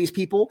a lot of these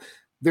people.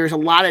 There's a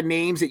lot of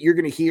names that you're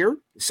going to hear.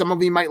 Some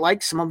of you might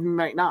like, some of you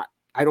might not.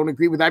 I don't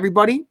agree with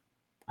everybody.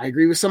 I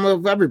agree with some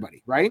of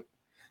everybody, right?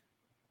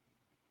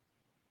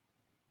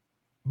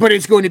 But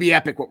it's going to be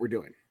epic what we're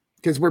doing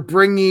because we're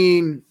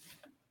bringing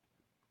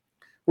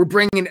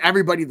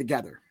everybody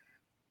together.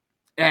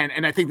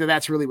 And I think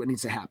that's really what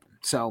needs to happen.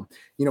 So,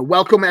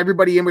 welcome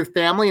everybody in with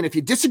family. And if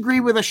you disagree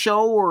with a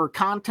show or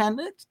content,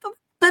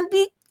 then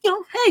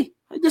hey,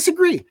 I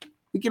disagree.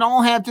 We can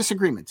all have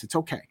disagreements. It's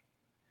okay.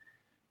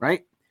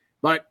 Right?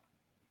 But,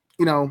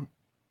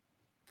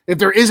 if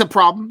there is a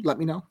problem, let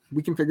me know.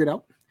 We can figure it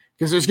out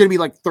because there's going to be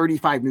like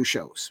 35 new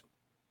shows.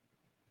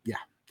 Yeah.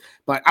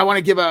 But I want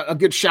to give a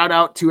good shout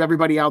out to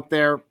everybody out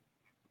there.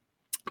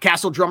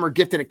 Castle Drummer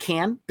gifted a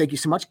can. Thank you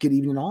so much. Good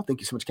evening, all.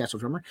 Thank you so much, Castle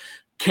Drummer.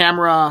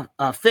 Camera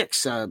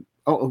Fix.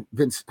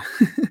 Vince.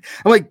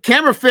 I'm like,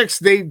 Camera Fix,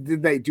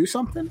 did they do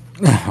something?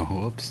 Oh,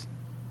 whoops.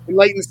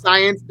 Enlightened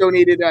Science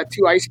donated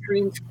 2 ice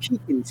creams.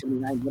 Pekin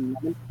 79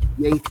 lemon.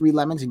 Yay, 3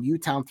 lemons. And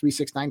Utown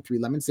 369 3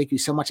 lemons. Thank you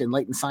so much,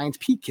 Enlightened Science.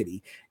 P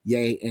Kitty.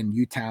 Yay, and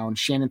Utown.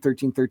 Shannon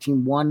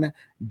 1313 1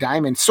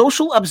 diamond.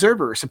 Social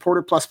Observer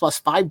supporter plus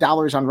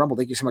 $5 on Rumble.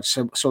 Thank you so much,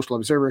 Social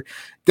Observer.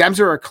 Dems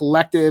are a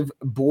collective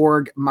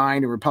Borg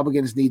mind, and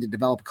Republicans need to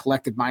develop a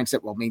collective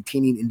mindset while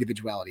maintaining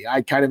individuality.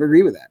 I kind of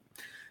agree with that.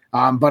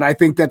 But I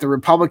think that the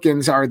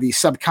Republicans are the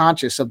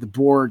subconscious of the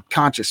Borg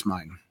conscious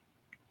mind.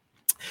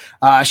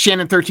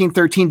 Shannon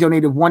 1313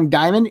 donated 1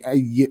 diamond.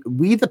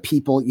 We the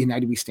people,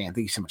 united we stand.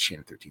 Thank you so much,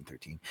 Shannon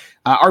 1313.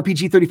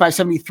 RPG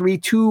 3573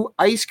 2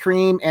 ice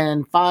cream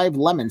and 5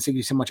 lemons. Thank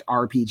you so much,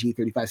 RPG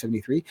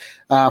 3573.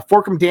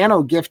 Forkum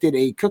Dano gifted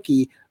a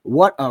cookie.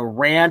 What a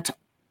rant,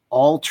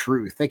 all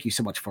truth. Thank you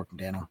so much, Forkum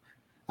Dano.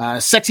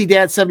 Sexy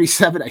Dad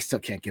 77. I still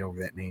can't get over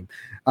that name.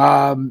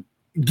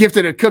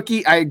 Gifted a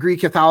cookie. I agree.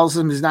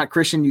 Catholicism is not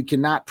Christian. You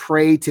cannot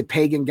pray to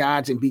pagan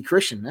gods and be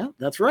Christian. No,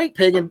 that's right.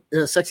 Pagan,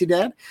 Sexy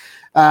Dad.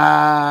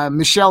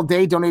 Michelle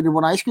Day donated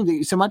 1 ice cream. Thank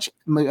you so much,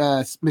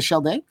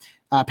 Michelle Day.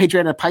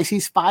 Patriotic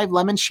Pisces 5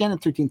 lemons. Shannon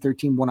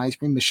 1313 1 ice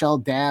cream. Michelle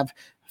Dav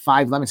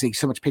 5 lemons. Thank you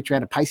so much,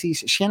 Patriotic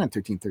Pisces. Shannon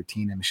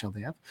 1313 and Michelle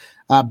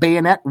Dav.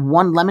 Bayonet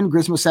 1 lemon.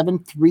 Grismo 7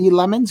 3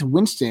 lemons.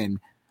 Winston.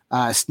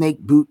 Snake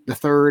Boot the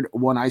Third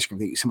 1 ice cream.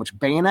 Thank you so much,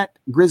 Bayonet,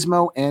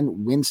 Grismo,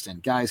 and Winston.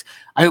 Guys,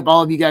 I hope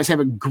all of you guys have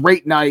a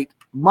great night.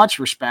 Much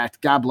respect.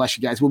 God bless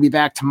you guys. We'll be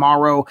back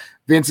tomorrow.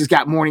 Vince has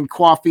got morning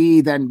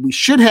coffee. Then we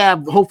should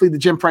have, hopefully, the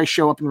Jim Price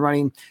show up and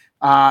running.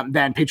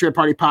 Then Patriot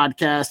Party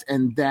podcast.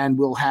 And then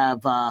we'll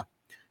have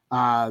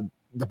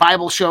the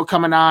Bible show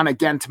coming on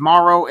again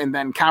tomorrow. And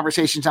then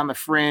Conversations on the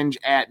Fringe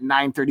at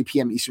 9:30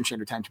 p.m. Eastern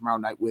Standard Time tomorrow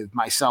night with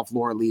myself,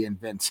 Laura Lee, and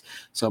Vince.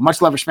 So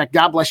much love, respect.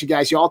 God bless you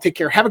guys. You all take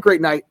care. Have a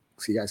great night.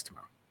 See you guys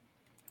tomorrow.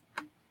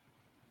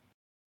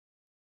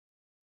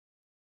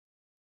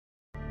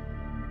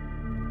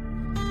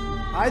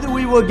 Either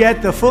we will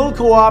get the full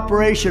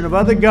cooperation of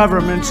other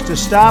governments to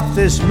stop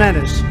this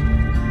menace,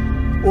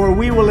 or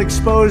we will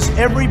expose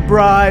every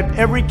bribe,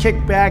 every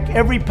kickback,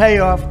 every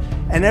payoff,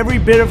 and every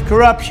bit of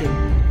corruption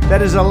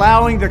that is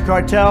allowing the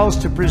cartels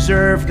to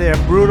preserve their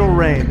brutal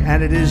reign.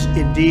 And it is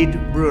indeed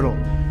brutal.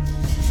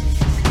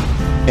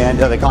 And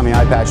they call me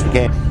Eye Patch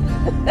McCain.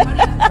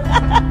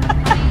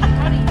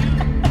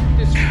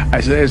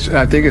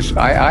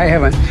 I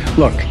haven't,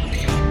 look.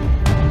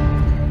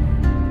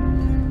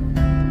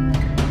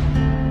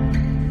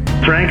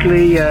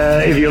 Frankly,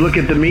 if you look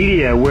at the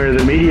media, where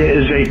the media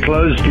is a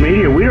closed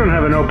media, we don't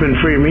have an open,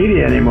 free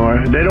media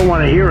anymore. They don't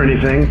want to hear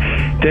anything.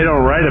 They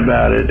don't write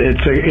about it.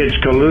 It's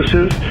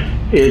collusive.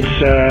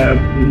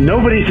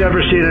 Nobody's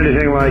ever seen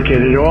anything like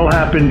it. It all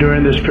happened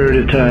during this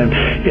period of time.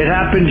 It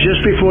happened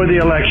just before the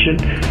election.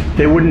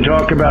 They wouldn't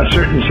talk about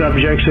certain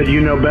subjects that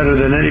you know better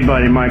than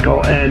anybody,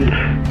 Michael. And,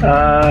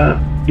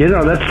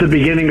 that's the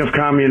beginning of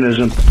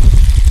communism.